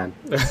still a fan.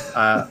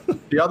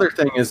 The other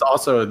thing is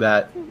also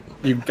that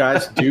you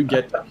guys do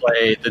get to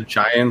play the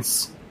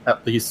Giants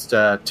at least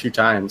 2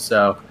 times,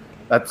 so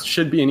that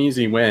should be an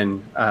easy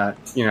win.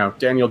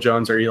 Daniel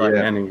Jones or Eli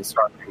Manning is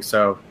starting,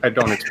 so I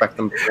don't expect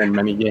them to win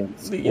many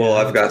games. Well,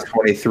 I've got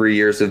 23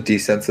 years of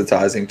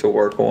desensitizing to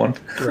work on.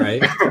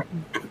 Right.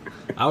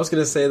 I was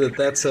going to say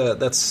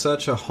that's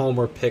such a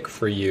homer pick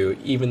for you,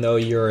 even though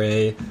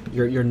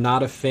you're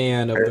not a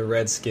fan of the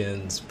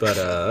Redskins. But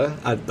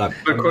the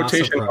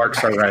quotation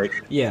marks are right.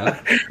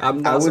 Yeah, I'm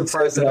not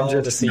surprised at all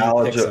to see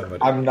you pick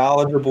somebody. I'm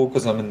knowledgeable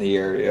because I'm in the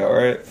area. All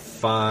right.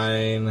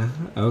 Fine.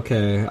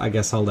 Okay. I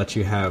guess I'll let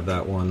you have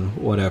that one.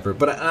 Whatever.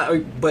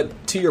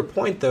 But to your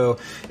point, though,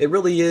 it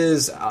really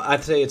is.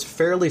 I'd say it's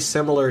fairly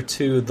similar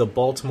to the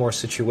Baltimore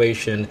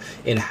situation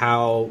in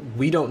how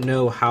we don't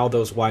know how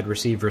those wide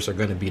receivers are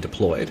going to be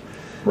deployed.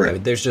 Right. I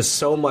mean, there's just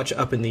so much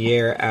up in the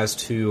air as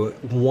to,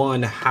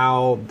 one,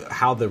 how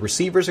the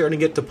receivers are going to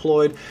get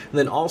deployed, and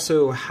then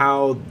also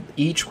how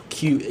each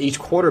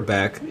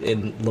quarterback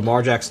in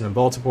Lamar Jackson in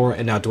Baltimore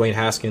and now Dwayne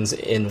Haskins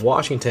in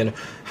Washington,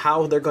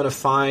 how they're going to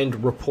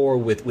find rapport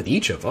with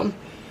each of them.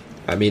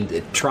 I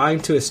mean, trying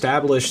to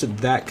establish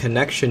that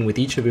connection with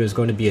each of them is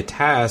going to be a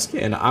task,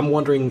 and I'm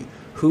wondering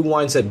who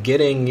winds up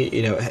getting,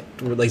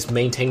 at least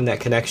maintaining that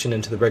connection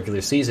into the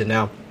regular season.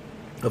 Now,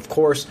 of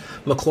course,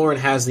 McLaurin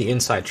has the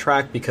inside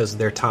track because of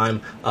their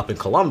time up in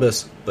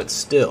Columbus, but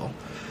still,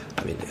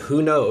 I mean,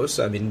 who knows?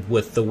 I mean,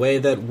 with the way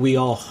that we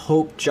all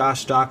hoped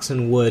Josh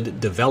Doxson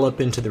would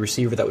develop into the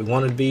receiver that we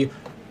wanted to be,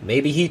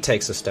 maybe he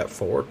takes a step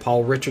forward.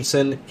 Paul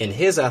Richardson, in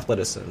his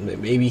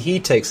athleticism, maybe he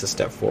takes a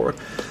step forward.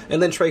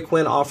 And then Trey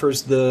Quinn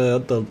offers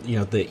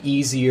the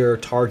easier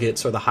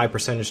targets or the high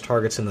percentage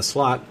targets in the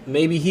slot.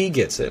 Maybe he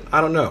gets it.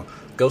 I don't know.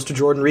 Goes to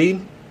Jordan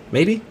Reed?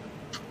 Maybe.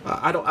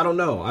 I don't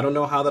know. I don't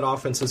know how that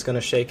offense is going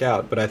to shake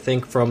out, but I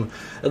think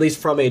at least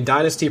from a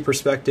dynasty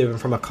perspective and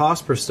from a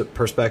cost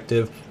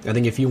perspective, I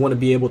think if you want to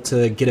be able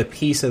to get a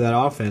piece of that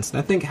offense, and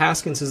I think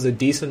Haskins is a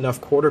decent enough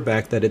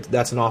quarterback that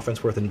that's an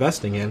offense worth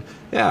investing in.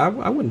 Yeah,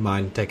 I wouldn't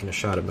mind taking a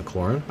shot at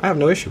McLaurin. I have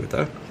no issue with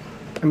that.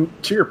 And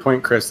to your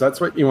point, Chris,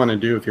 that's what you want to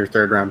do with your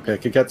third-round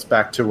pick. It gets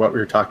back to what we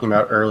were talking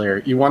about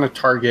earlier. You want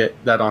to target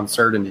that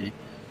uncertainty.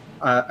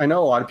 I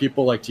know a lot of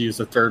people like to use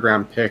the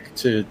third-round pick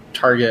to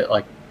target,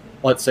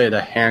 let's say, the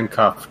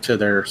handcuff to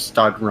their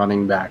stud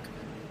running back.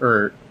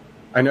 Or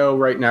I know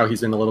right now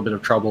he's in a little bit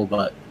of trouble,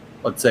 but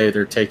let's say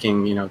they're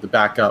taking, the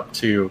backup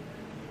to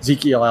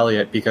Ezekiel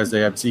Elliott because they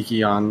have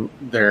Zeke on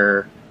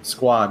their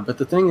squad. But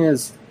the thing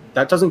is,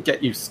 that doesn't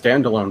get you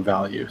standalone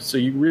value. So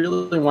you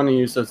really want to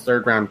use those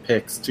third-round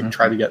picks to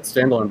try to get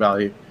standalone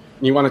value.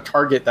 And you want to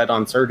target that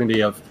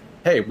uncertainty of,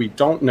 hey, we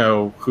don't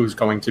know who's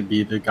going to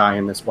be the guy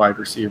in this wide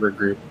receiver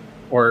group.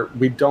 Or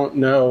we don't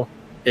know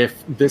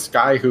if this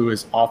guy who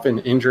is often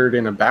injured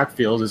in a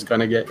backfield is going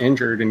to get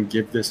injured and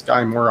give this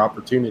guy more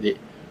opportunity.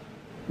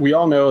 We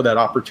all know that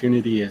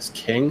opportunity is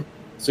king,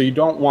 so you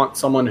don't want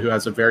someone who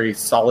has a very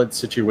solid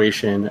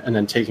situation and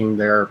then taking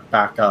their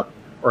backup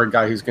or a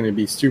guy who's going to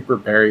be super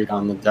buried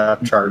on the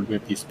depth chart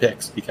with these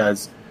picks,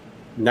 because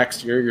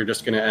next year you're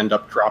just going to end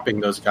up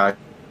dropping those guys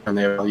and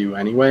they value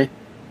anyway.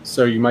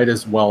 So you might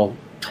as well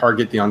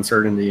target the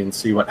uncertainty and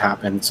see what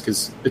happens,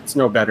 because it's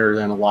no better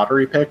than a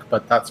lottery pick,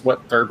 but that's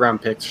what third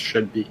round picks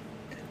should be.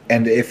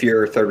 And if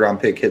your third round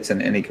pick hits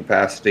in any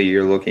capacity,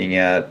 you're looking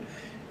at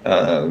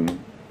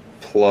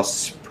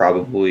plus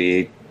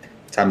probably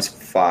times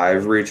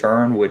 5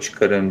 return, which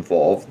could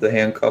involve the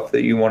handcuff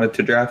that you wanted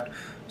to draft.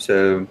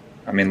 So,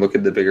 I mean, look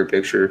at the bigger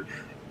picture.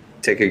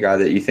 Take a guy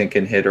that you think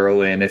can hit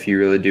early, and if you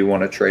really do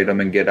want to trade him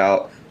and get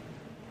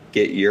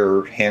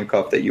your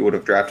handcuff that you would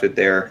have drafted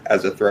there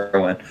as a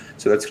throw-in.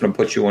 So that's going to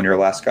put you on your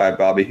last guy.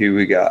 Bobby, who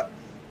we got?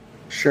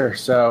 Sure.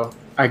 So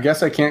I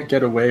guess I can't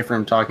get away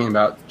from talking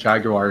about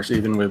Jaguars,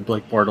 even with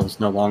Blake Bortles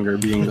no longer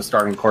being the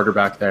starting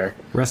quarterback there.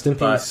 Rest in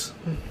peace.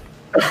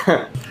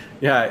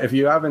 Yeah, if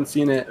you haven't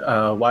seen it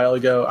a while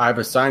ago, I have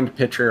a signed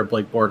picture of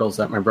Blake Bortles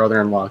that my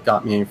brother-in-law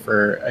got me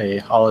for a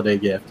holiday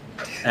gift.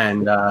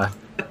 And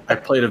I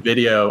played a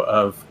video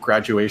of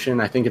Graduation.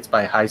 I think it's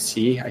by High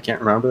C. I can't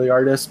remember the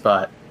artist,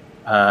 but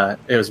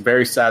it was a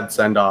very sad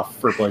send-off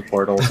for Blake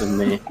Bortles and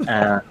me.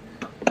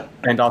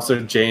 And also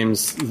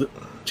James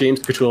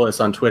Katulis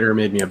on Twitter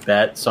made me a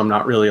bet, so I'm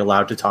not really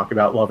allowed to talk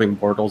about loving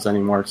Bortles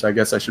anymore, so I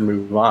guess I should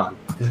move on.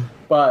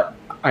 But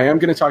I am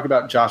going to talk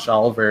about Josh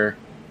Oliver.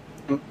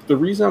 The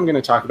reason I'm going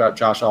to talk about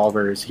Josh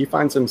Oliver is he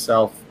finds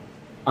himself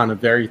on a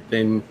very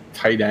thin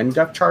tight end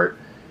depth chart.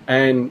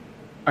 And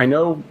I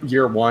know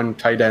year one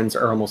tight ends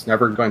are almost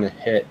never going to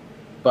hit,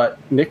 but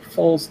Nick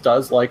Foles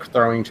does like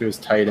throwing to his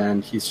tight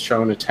end. He's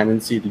shown a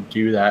tendency to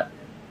do that.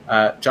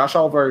 Josh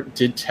Oliver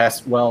did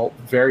test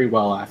very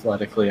well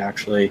athletically,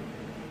 actually.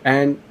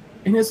 And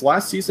in his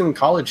last season in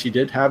college, he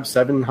did have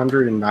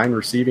 709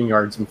 receiving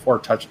yards and 4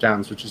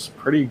 touchdowns, which is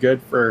pretty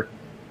good for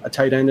a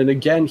tight end. And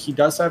again, he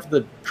does have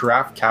the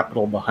draft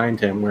capital behind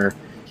him, where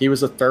he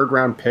was a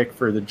third-round pick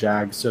for the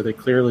Jags, so they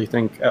clearly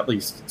think at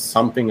least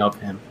something of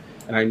him.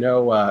 And I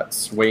know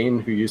Swain,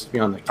 who used to be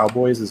on the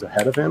Cowboys, is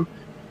ahead of him,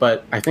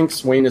 but I think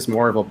Swain is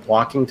more of a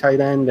blocking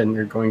tight end, and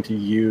they're going to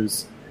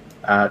use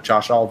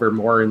Josh Oliver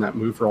more in that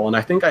move role. And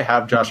I think I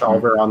have Josh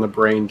Oliver on the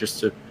brain,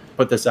 just to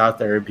put this out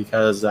there,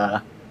 because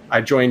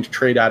I joined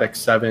Trade Addict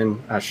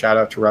 7, shout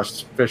out to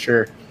Russ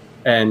Fisher,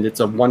 and it's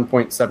a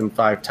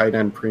 1.75 tight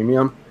end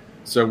premium.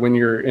 So when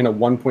you're in a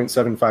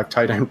 1.75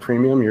 tight end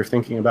premium, you're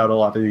thinking about a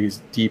lot of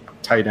these deep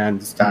tight end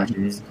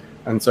stashes.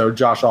 And so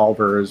Josh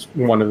Oliver is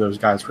one of those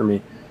guys for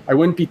me. I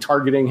wouldn't be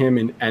targeting him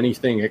in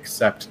anything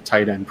except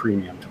tight end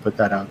premium, to put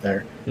that out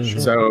there.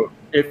 So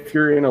if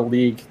you're in a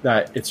league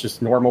that it's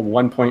just normal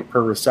 1 point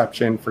per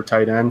reception for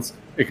tight ends,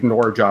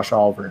 ignore Josh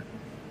Oliver.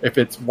 If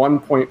it's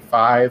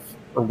 1.5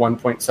 or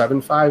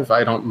 1.75,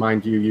 I don't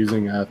mind you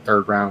using a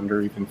third round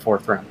or even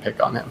fourth round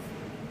pick on him.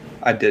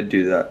 I did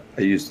do that.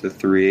 I used the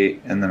 3.8,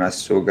 and then I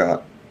still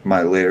got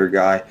my later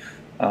guy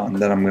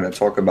that I'm going to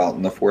talk about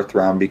in the fourth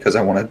round, because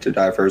I wanted to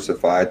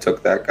diversify. I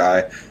took that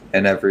guy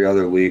in every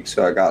other league,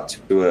 so I got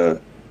to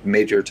a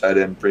major tight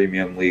end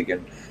premium league,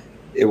 and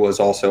it was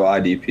also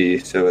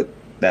IDP, so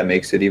that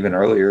makes it even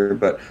earlier.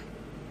 But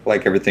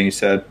like everything you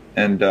said,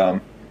 and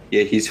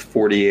yeah, he's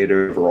 48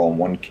 overall in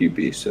 1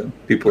 QB, so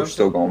people are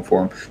still going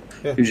for him.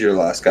 Yeah. Who's your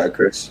last guy,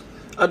 Chris?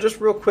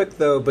 Just real quick,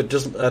 though, but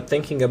just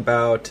thinking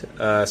about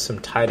some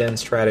tight end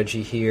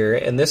strategy here,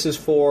 and this is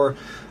for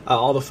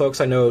all the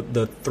folks. I know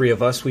the 3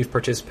 of us, we've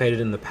participated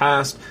in the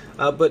past,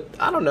 but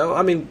I don't know.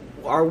 I mean,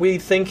 are we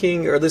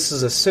thinking, or this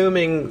is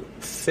assuming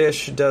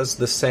Fish does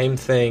the same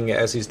thing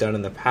as he's done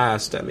in the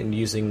past? I mean,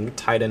 using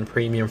tight end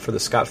premium for the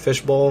Scott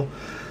Fish Bowl.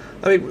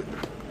 I mean,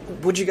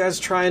 would you guys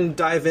try and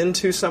dive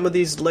into some of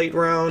these late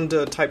round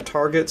type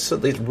targets,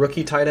 these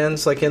rookie tight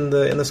ends like in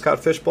the Scott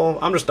Fish Bowl?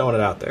 I'm just throwing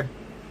it out there.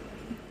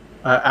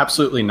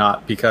 Absolutely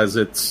not, because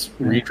it's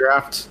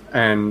redraft,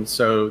 and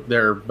so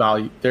their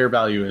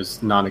value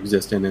is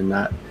non-existent in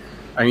that.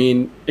 I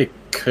mean, it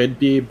could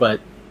be, but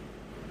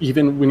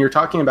even when you're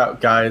talking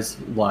about guys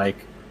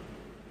like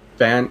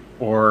Bent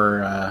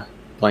or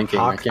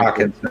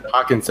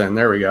Hawkinson,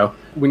 there we go.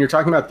 When you're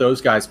talking about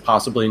those guys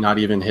possibly not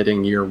even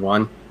hitting year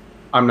one,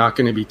 I'm not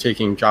going to be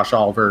taking Josh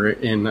Oliver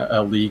in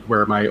a league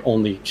where my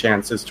only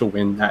chance is to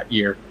win that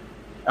year.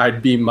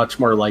 I'd be much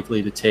more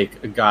likely to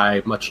take a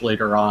guy much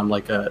later on,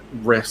 like a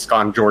risk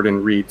on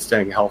Jordan Reed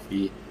staying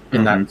healthy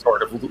in that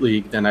sort of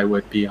league, than I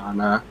would be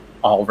on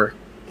Oliver.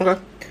 Okay.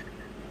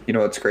 You know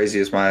what's crazy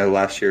is my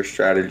last year's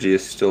strategy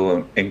is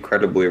still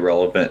incredibly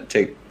relevant.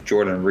 Take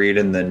Jordan Reed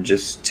and then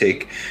just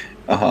take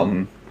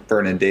Vernon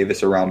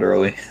Davis around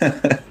early.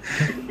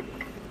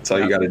 That's all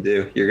you got to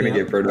do. You're going to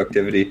get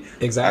productivity.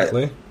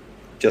 Exactly.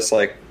 Just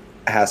like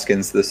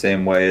Haskins the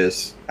same way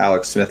as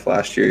Alex Smith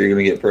last year, you're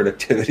going to get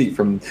productivity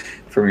from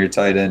your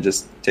tight end.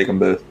 Just take them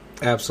both.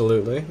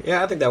 Absolutely.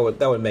 Yeah, I think that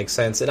would make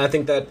sense. And I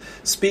think that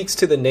speaks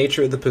to the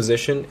nature of the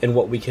position and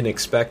what we can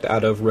expect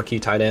out of rookie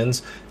tight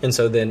ends. And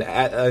so then,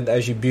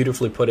 as you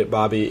beautifully put it,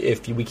 Bobby,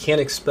 we can't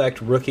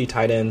expect rookie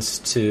tight ends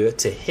to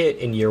hit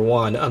in year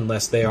one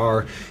unless they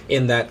are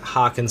in that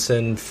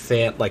Hawkinson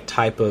Fant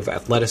type of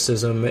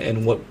athleticism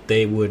and what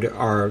they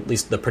are at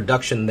least the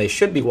production they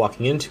should be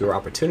walking into or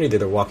opportunity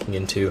they're walking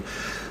into.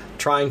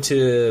 Trying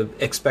to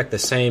expect the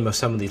same of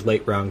some of these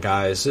late round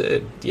guys,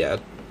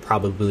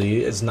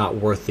 probably is not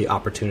worth the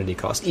opportunity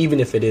cost, even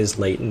if it is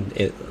late in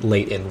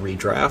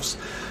redrafts.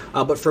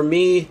 But for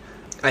me,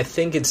 I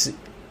think it's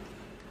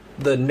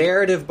the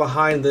narrative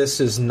behind this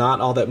is not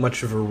all that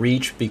much of a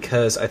reach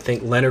because I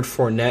think Leonard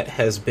Fournette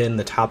has been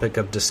the topic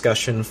of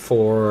discussion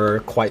for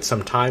quite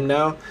some time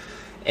now.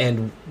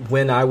 And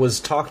when I was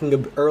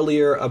talking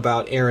earlier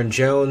about Aaron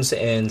Jones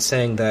and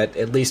saying that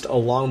at least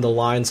along the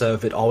lines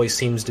of it always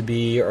seems to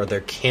be or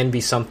there can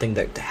be something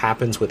that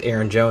happens with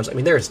Aaron Jones, I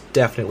mean, there's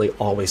definitely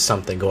always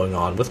something going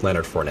on with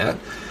Leonard Fournette.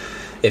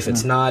 If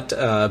it's not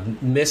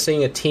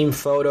missing a team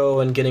photo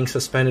and getting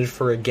suspended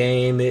for a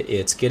game,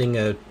 it's getting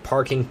a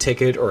parking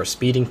ticket or a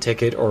speeding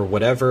ticket or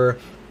whatever.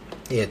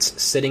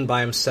 It's sitting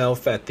by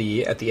himself at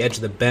the edge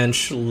of the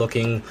bench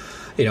looking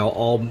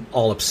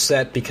all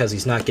upset because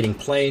he's not getting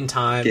playing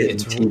time. Getting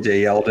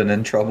TJ Yeldon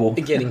in trouble.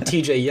 Getting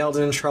TJ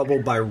Yeldon in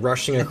trouble by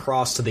rushing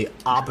across to the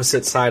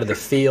opposite side of the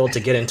field to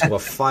get into a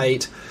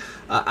fight.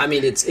 I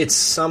mean, it's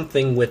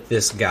something with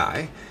this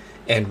guy.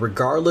 And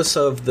regardless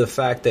of the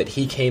fact that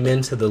he came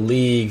into the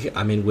league,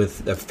 I mean,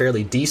 with a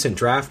fairly decent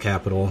draft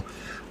capital,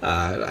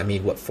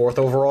 fourth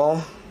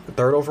overall?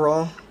 Third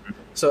overall?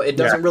 So it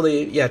doesn't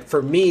really,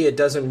 for me, it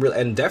doesn't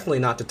really, and definitely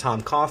not to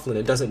Tom Coughlin,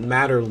 it doesn't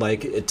matter,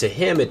 to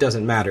him, it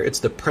doesn't matter. It's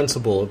the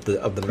principle of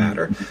the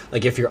matter.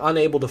 Like, if you're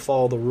unable to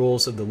follow the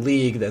rules of the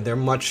league, then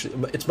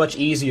it's much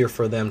easier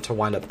for them to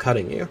wind up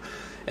cutting you.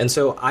 And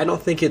so I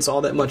don't think it's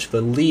all that much of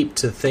a leap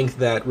to think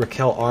that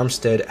Raquel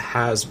Armstead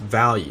has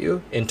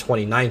value in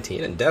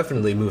 2019 and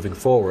definitely moving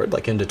forward,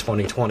 into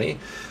 2020.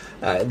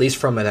 At least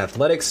from an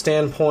athletic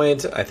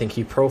standpoint, I think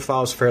he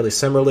profiles fairly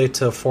similarly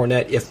to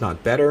Fournette, if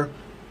not better.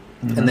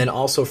 Mm-hmm. And then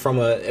also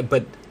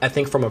but I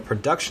think from a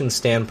production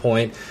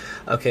standpoint,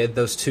 okay,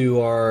 those two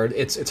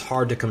it's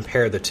hard to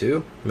compare the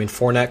two. I mean,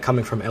 Fournette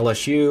coming from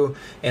LSU,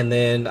 and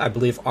then I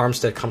believe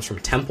Armstead comes from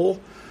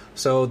Temple.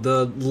 So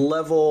the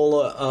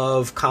level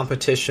of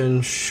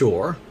competition,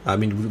 sure. I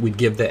mean, we'd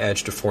give the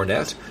edge to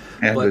Fournette.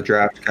 And the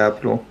draft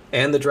capital.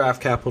 And the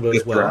draft capital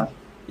as well. Draft.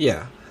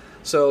 Yeah.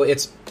 So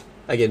it's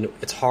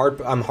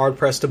hard. I'm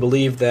hard-pressed to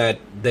believe that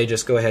they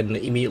just go ahead and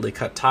immediately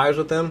cut ties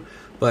with them.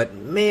 But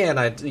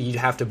man, you'd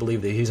have to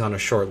believe that he's on a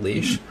short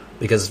leash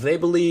because if they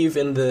believe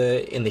in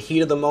the heat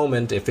of the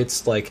moment, if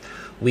it's like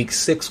week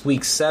 6,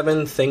 week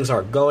 7, things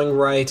aren't going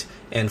right,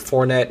 and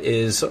Fournette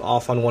is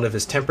off on one of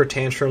his temper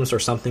tantrums or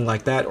something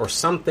like that, or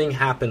something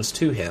happens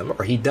to him,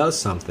 or he does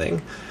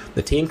something,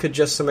 the team could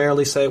just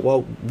summarily say,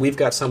 "Well, we've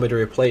got somebody to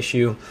replace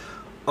you.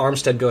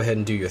 Armstead, go ahead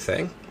and do your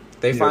thing."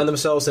 They find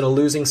themselves in a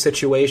losing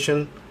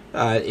situation,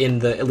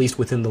 at least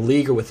within the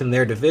league or within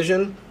their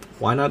division.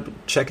 Why not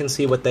check and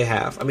see what they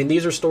have? I mean,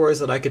 these are stories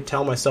that I could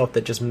tell myself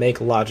that just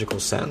make logical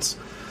sense.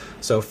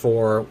 So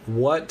for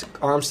what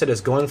Armstead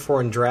is going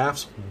for in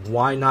drafts,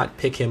 why not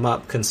pick him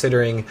up,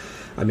 considering,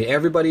 I mean,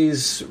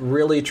 everybody's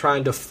really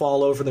trying to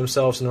fall over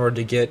themselves in order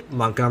to get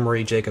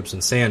Montgomery, Jacobs,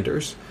 and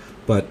Sanders.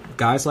 But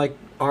guys like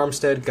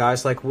Armstead,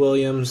 guys like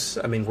Williams,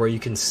 I mean, where you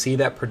can see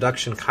that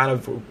production kind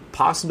of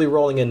possibly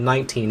rolling in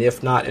 19,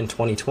 if not in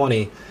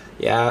 2020,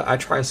 I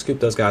try and scoop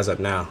those guys up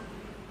now.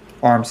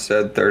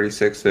 Armstead,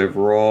 36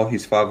 overall.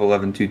 He's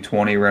 5'11",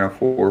 220, ran a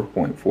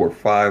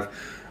 4.45.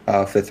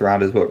 Fifth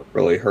round is what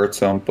really hurts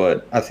him,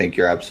 but I think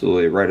you're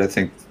absolutely right. I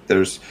think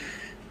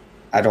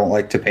I don't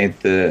like to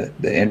paint the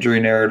injury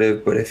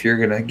narrative, but if you're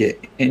going to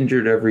get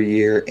injured every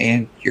year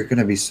and you're going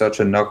to be such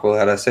a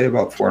knucklehead, I say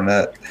about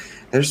Fournette,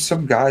 there's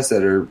some guys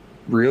that are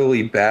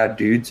really bad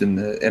dudes in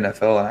the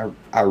NFL, and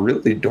I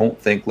really don't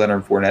think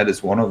Leonard Fournette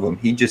is one of them.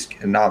 He just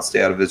cannot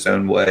stay out of his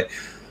own way.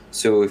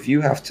 So if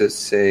you have to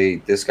say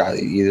this guy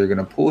either going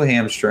to pull a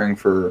hamstring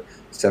for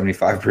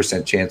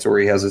 75% chance or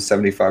he has a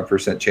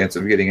 75% chance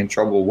of getting in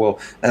trouble, well,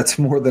 that's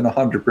more than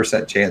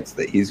 100% chance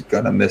that he's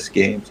going to miss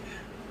games.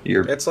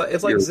 It's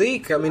like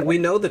Zeke. I mean, we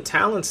know the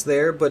talent's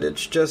there, but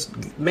it's just,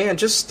 man,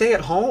 just stay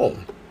at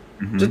home.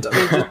 Mm-hmm. Just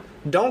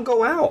don't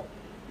go out.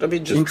 I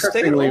mean, just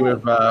stay at home. Interestingly,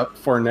 with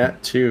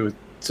Fournette, too,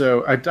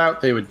 so I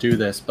doubt they would do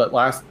this, but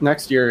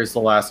next year is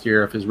the last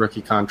year of his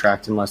rookie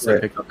contract unless they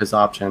pick up his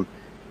option.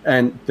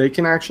 And they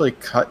can actually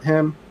cut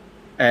him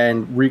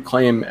and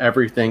reclaim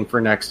everything for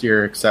next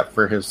year except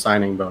for his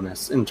signing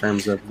bonus in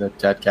terms of the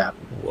dead cap.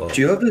 Whoa. Do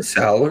you have his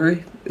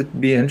salary? It'd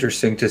be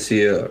interesting to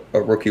see a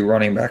rookie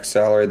running back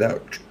salary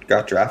that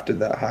got drafted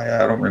that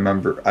high. I don't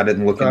remember. I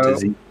didn't look into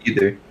Zeke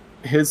either.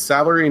 His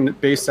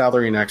base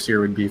salary next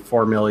year would be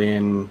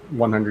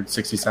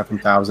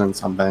 $4,167,000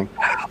 something.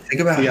 Wow,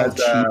 think about how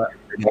cheap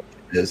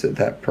is at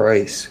that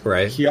price.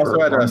 Right. He also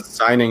had a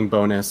signing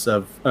bonus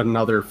of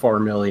another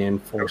 $4 million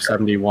for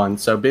 71.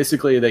 So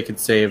basically, they could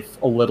save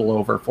a little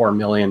over $4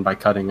 million by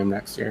cutting him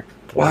next year.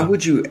 Why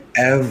would you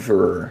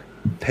ever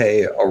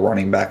pay a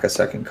running back a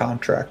second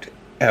contract?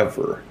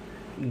 Ever?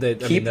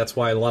 That's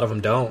why a lot of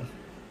them don't.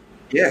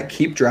 Yeah,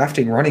 keep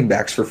drafting running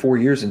backs for 4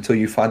 years until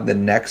you find the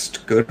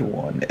next good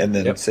one, and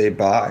then say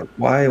bye.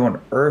 Why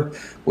on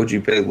earth would you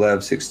pay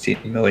Lev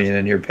 $16 million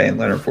and you're paying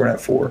Leonard Fournette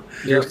 $4 million?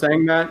 You're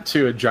saying that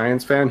to a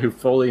Giants fan who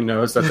fully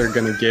knows that they're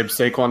going to give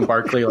Saquon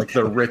Barkley like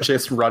the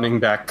richest running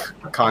back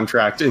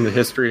contract in the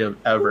history of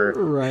ever,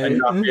 and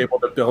not be able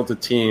to build a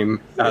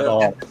team at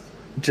all.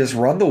 Just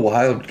run the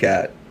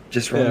Wildcat.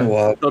 Just run the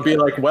Wildcat. They'll be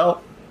like,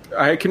 well,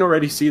 I can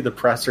already see the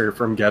presser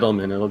from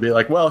Gettleman. It'll be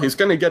like, well, he's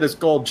going to get his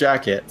gold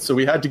jacket, so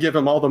we had to give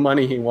him all the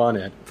money he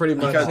wanted. Pretty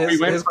much. Because we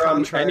went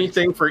from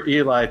anything for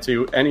Eli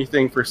to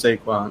anything for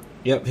Saquon.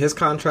 Yep, his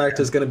contract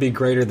is going to be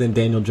greater than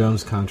Daniel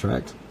Jones'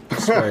 contract. I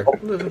swear.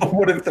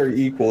 What if they're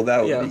equal?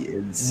 That would be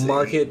insane.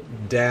 Mark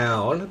it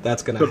down.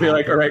 That's going to happen. They'll be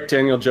like, all right,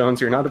 Daniel Jones,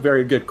 you're not a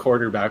very good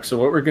quarterback, so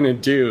what we're going to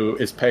do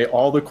is pay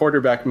all the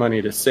quarterback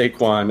money to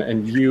Saquon,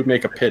 and you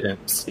make a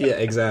pittance. Yeah,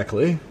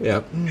 exactly.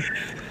 Yep.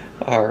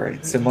 All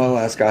right, so my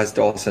last guy is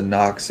Dawson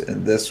Knox,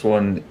 and this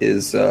one's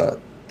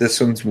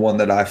one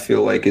that I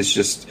feel like is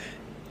just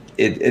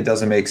it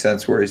doesn't make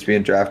sense where he's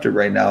being drafted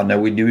right now. Now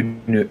we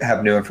do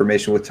have new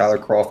information with Tyler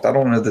Kroft. I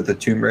don't know that the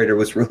Tomb Raider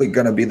was really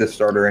going to be the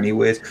starter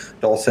anyways.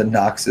 Dawson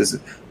Knox is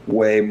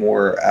way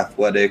more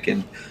athletic,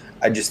 and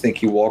I just think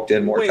he walked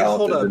in more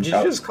talented. Hold up, did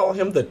you just call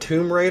him the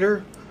Tomb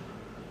Raider?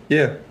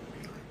 Yeah.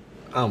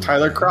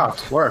 Tyler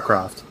Kroft, Lara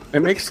Croft.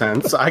 It makes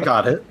sense. I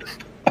got it.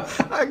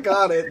 I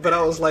got it, but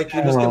I was like,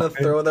 you're just going to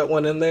throw that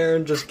one in there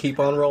and just keep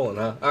on rolling,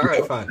 huh? All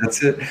right, fine.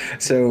 That's it.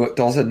 So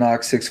Dawson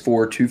Knox,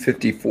 6'4",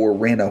 254,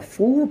 ran a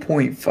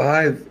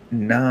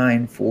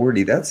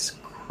 4.5940. That's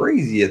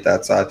crazy at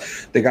that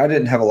size. The guy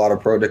didn't have a lot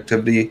of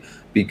productivity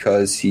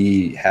because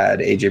he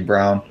had A.J.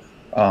 Brown,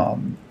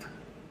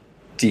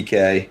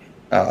 DK,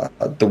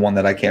 the one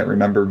that I can't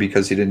remember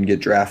because he didn't get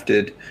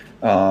drafted.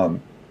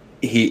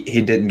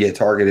 He didn't get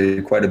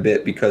targeted quite a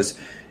bit because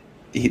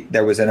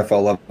there was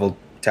NFL level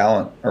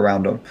talent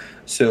around him.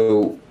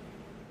 So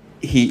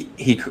he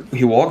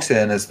walks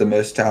in as the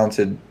most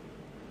talented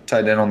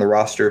tight end on the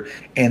roster,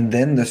 and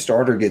then the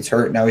starter gets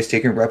hurt. Now he's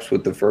taking reps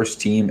with the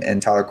first team,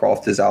 and Tyler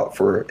Kroft is out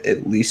for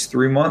at least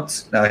 3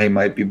 months. Now he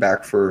might be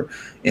back for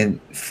game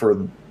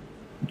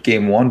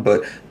one,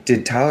 but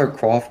did Tyler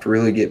Kroft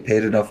really get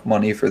paid enough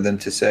money for them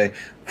to say,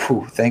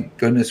 thank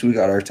goodness we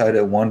got our tight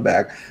end one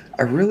back?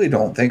 I really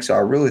don't think so. I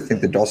really think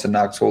that Dawson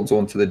Knox holds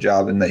on to the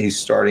job and that he's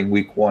starting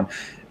week one.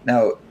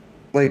 Now,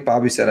 like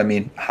Bobby said, I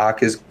mean,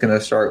 Hawk is going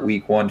to start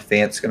week one.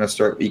 Fant's going to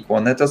start week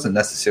one. That doesn't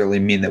necessarily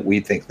mean that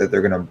we think that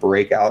they're going to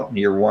break out in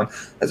year one.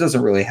 That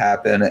doesn't really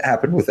happen. It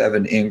happened with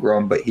Evan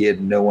Ingram, but he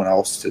had no one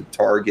else to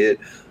target.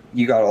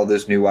 You got all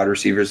those new wide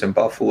receivers in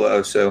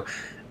Buffalo. So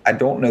I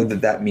don't know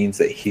that that means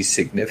that he's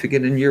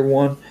significant in year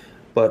one,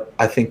 but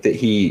I think that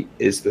he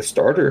is the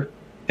starter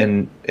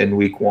in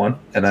week one,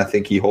 and I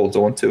think he holds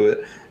on to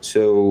it.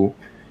 So,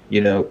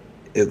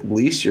 at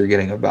least you're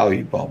getting a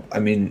value bump. I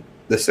mean,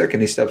 the second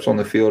he steps on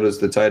the field as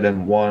the tight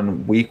end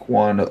one, week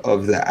one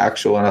of the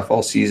actual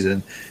NFL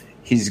season,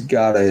 he's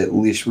got to at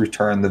least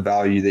return the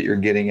value that you're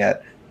getting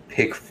at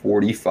pick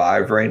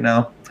 45 right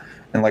now.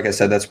 And like I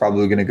said, that's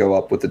probably going to go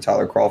up with the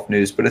Tyler Kroft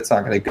news, but it's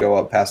not going to go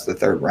up past the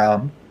third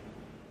round.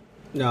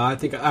 No, I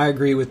think I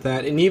agree with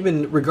that. And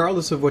even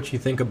regardless of what you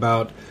think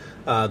about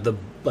the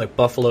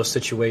Buffalo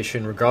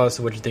situation, regardless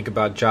of what you think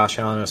about Josh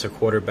Allen as a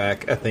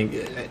quarterback, I think,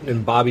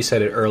 and Bobby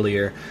said it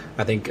earlier,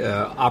 I think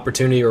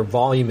opportunity or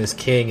volume is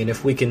king. And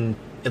if we can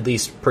at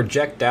least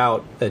project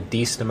out a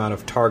decent amount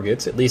of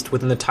targets, at least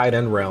within the tight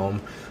end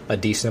realm, a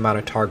decent amount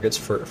of targets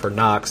for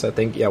Knox, I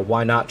think,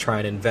 why not try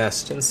and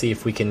invest and see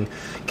if we can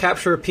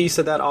capture a piece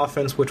of that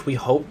offense, which we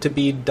hope to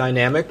be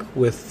dynamic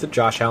with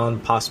Josh Allen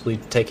possibly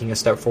taking a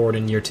step forward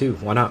in year two.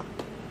 Why not?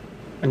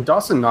 And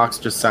Dawson Knox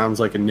just sounds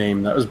like a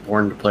name that was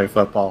born to play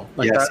football.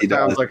 Yes, that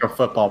sounds like a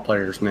football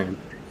player's name.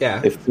 Yeah.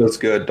 It feels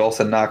good.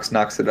 Dawson Knox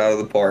knocks it out of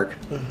the park.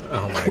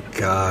 Oh my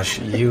gosh,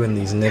 you and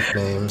these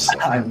nicknames.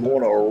 I'm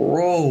on a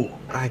roll.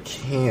 I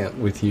can't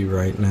with you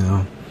right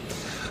now.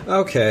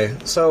 Okay,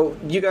 so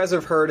you guys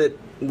have heard it.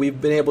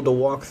 We've been able to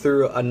walk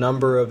through a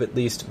number of at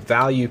least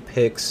value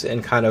picks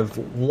and kind of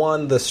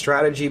the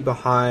strategy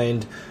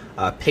behind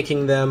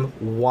picking them,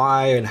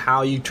 why and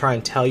how you try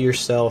and tell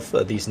yourself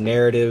these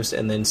narratives,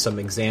 and then some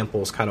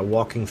examples kind of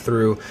walking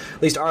through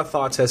at least our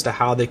thoughts as to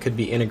how they could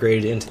be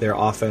integrated into their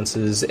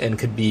offenses and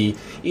could be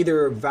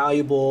either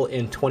valuable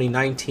in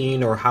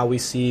 2019 or how we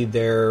see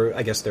their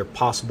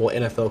possible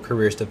NFL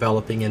careers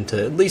developing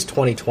into at least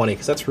 2020,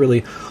 because that's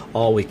really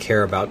all we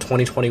care about.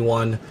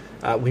 2021,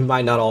 we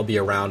might not all be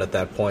around at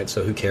that point,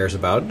 so who cares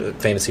about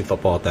fantasy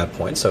football at that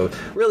point? So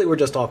really we're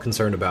just all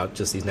concerned about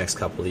just these next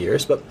couple of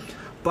years. But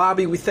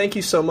Bobby, we thank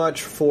you so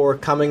much for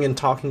coming and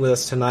talking with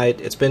us tonight.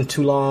 It's been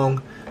too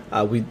long.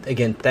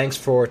 Thanks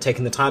for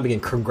taking the time. Again,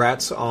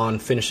 congrats on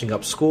finishing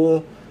up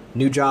school.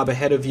 New job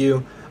ahead of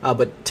you.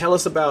 But tell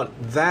us about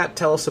that.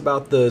 Tell us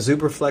about the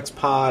Superflex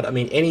pod. I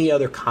mean, any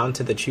other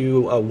content that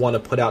you want to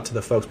put out to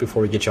the folks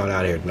before we get you on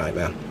out of here tonight,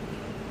 man.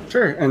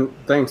 Sure, and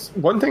thanks.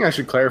 One thing I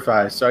should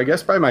clarify. So I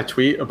guess by my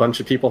tweet, a bunch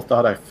of people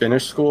thought I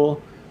finished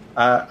school.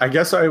 I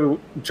guess I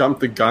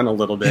jumped the gun a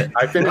little bit.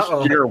 I finished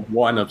year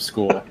 1 of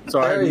school. So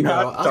there you go.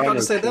 I was about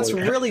to say, school. that's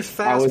really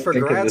fast for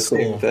grad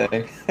school.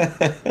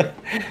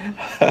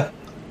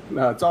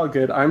 No, it's all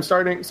good. I'm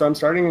starting an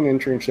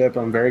internship.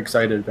 I'm very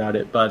excited about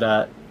it.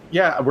 But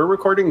yeah, we're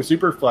recording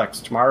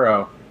Superflex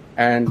tomorrow.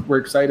 And we're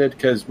excited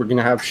because we're going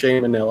to have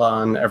Shane Manila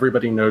on.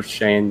 Everybody knows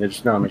Shane. They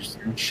just know him as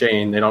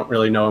Shane. They don't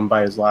really know him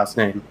by his last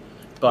name.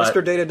 But,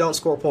 Mr. Data don't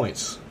score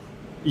points.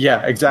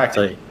 Yeah,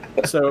 exactly.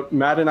 So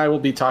Matt and I will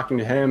be talking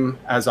to him.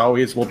 As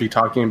always, we'll be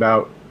talking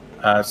about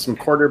some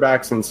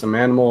quarterbacks and some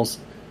animals.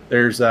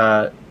 There's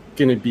going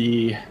to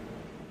be...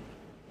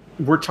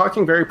 We're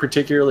talking very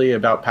particularly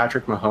about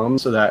Patrick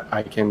Mahomes so that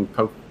I can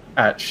poke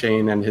at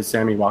Shane and his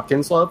Sammy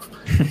Watkins love.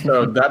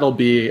 So that'll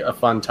be a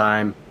fun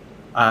time.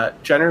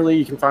 Generally,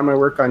 you can find my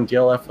work on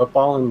DLF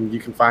Football, and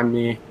you can find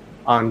me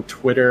on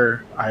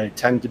Twitter. I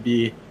tend to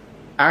be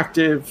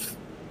active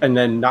and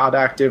then not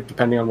active,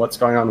 depending on what's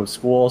going on with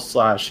school /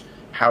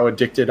 how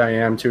addicted I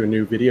am to a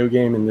new video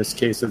game. In this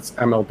case, it's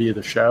MLB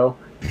The Show.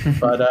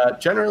 But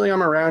generally,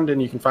 I'm around,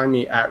 and you can find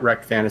me at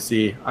Rec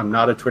Fantasy. I'm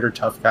not a Twitter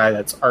tough guy.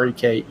 That's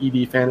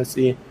REKED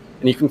Fantasy.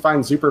 And you can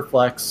find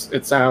Superflex.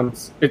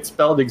 It's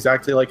spelled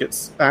exactly like it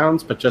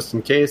sounds, but just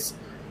in case,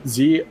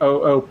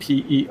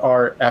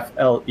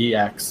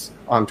 ZOOPERFLEX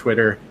on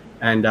Twitter,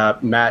 and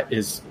Matt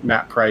is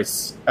Matt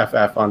Price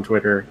FF on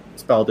Twitter,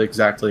 spelled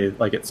exactly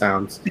like it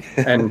sounds.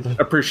 And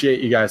appreciate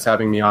you guys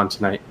having me on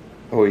tonight.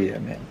 Oh yeah,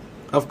 man.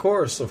 Of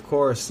course.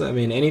 I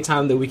mean,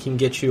 anytime that we can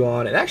get you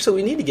on, and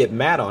actually we need to get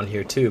Matt on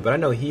here too, but I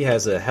know he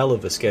has a hell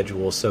of a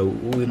schedule, so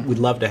we'd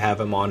love to have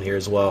him on here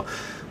as well.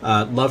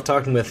 Love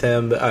talking with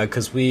him,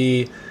 because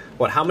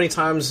how many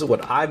times,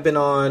 I've been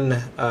on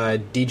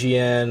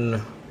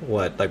DGN,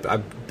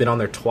 I've been on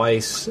there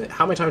twice.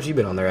 How many times have you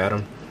been on there,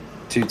 Adam?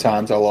 2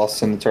 times. I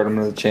lost in the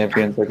Tournament of the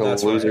Champions like a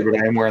loser, right.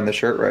 But I am wearing the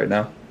shirt right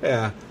now.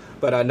 Yeah.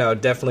 But I know,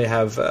 definitely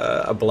have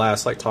a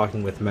blast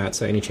talking with Matt,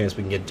 so any chance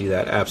we can get to do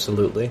that,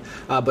 absolutely.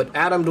 But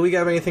Adam, do we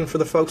have anything for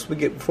the folks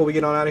before we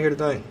get on out of here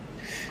tonight?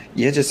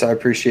 Yeah, I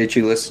appreciate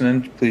you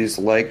listening. Please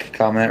like,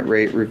 comment,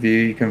 rate, review.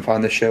 You can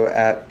find the show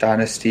at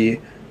Dynasty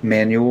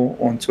Manual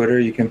on Twitter.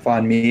 You can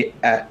find me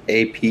at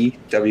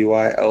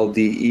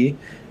APWILDE.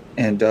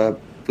 And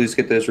please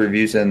get those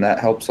reviews in. That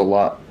helps a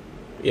lot.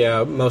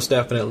 Yeah, most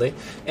definitely.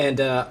 And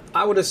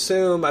I would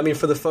assume,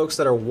 for the folks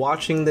that are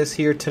watching this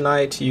here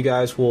tonight, you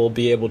guys will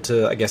be able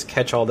to, I guess,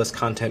 catch all this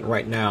content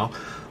right now.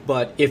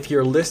 But if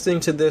you're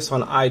listening to this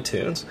on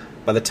iTunes,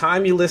 by the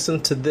time you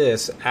listen to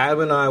this,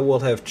 Adam and I will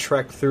have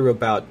trekked through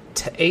about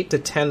 8 to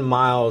 10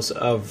 miles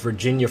of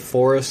Virginia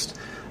forest,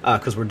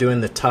 because we're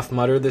doing the Tough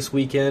Mudder this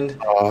weekend.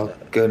 Oh,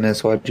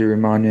 goodness, why'd you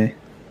remind me?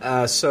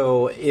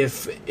 So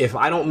if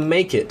I don't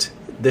make it,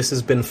 this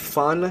has been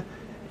fun.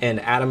 And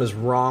Adam is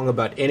wrong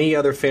about any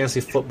other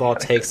fantasy football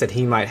takes that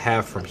he might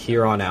have from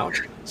here on out.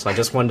 So I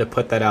just wanted to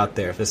put that out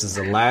there. If this is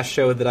the last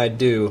show that I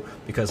do,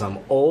 because I'm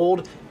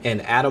old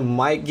and Adam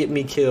might get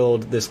me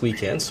killed this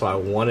weekend, so I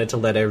wanted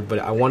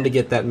to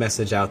get that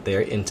message out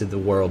there into the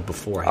world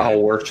beforehand.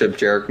 I'll worship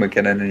Jerick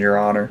McKinnon in your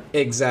honor.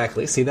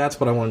 Exactly. See, that's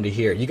what I wanted to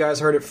hear. You guys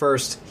heard it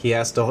first. He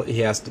has to.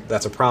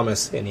 That's a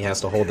promise, and he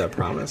has to hold that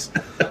promise.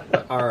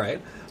 All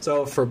right.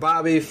 So for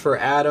Bobby, for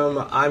Adam,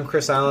 I'm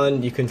Chris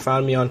Allen. You can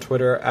find me on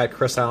Twitter at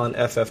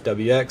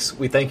ChrisAllenFFWX.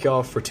 We thank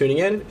y'all for tuning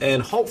in,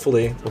 and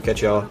hopefully we'll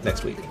catch y'all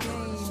next week.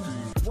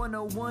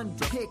 101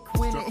 pick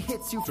when it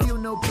hits you, feel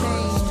no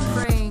pain.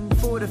 Praying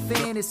for the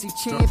fantasy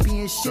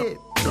championship.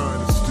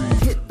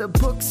 Dynasty. Hit the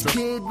books,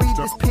 kid. Read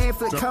this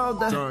pamphlet called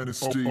the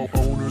Dynasty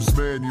Owner's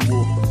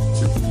Manual.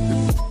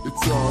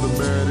 It's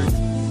automatic.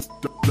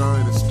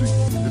 Dynasty.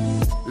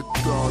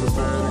 It's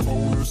automatic.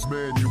 Owner's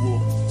Manual.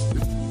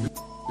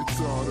 It's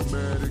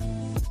automatic.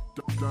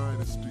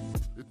 Dynasty.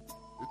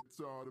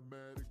 It's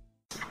automatic.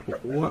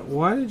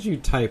 Why did you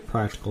type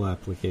practical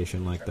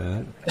application like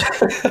that?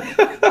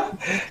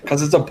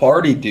 Because it's a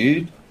party,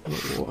 dude.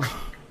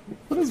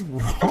 What is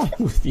wrong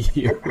with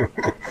you?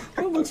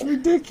 That looks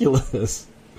ridiculous.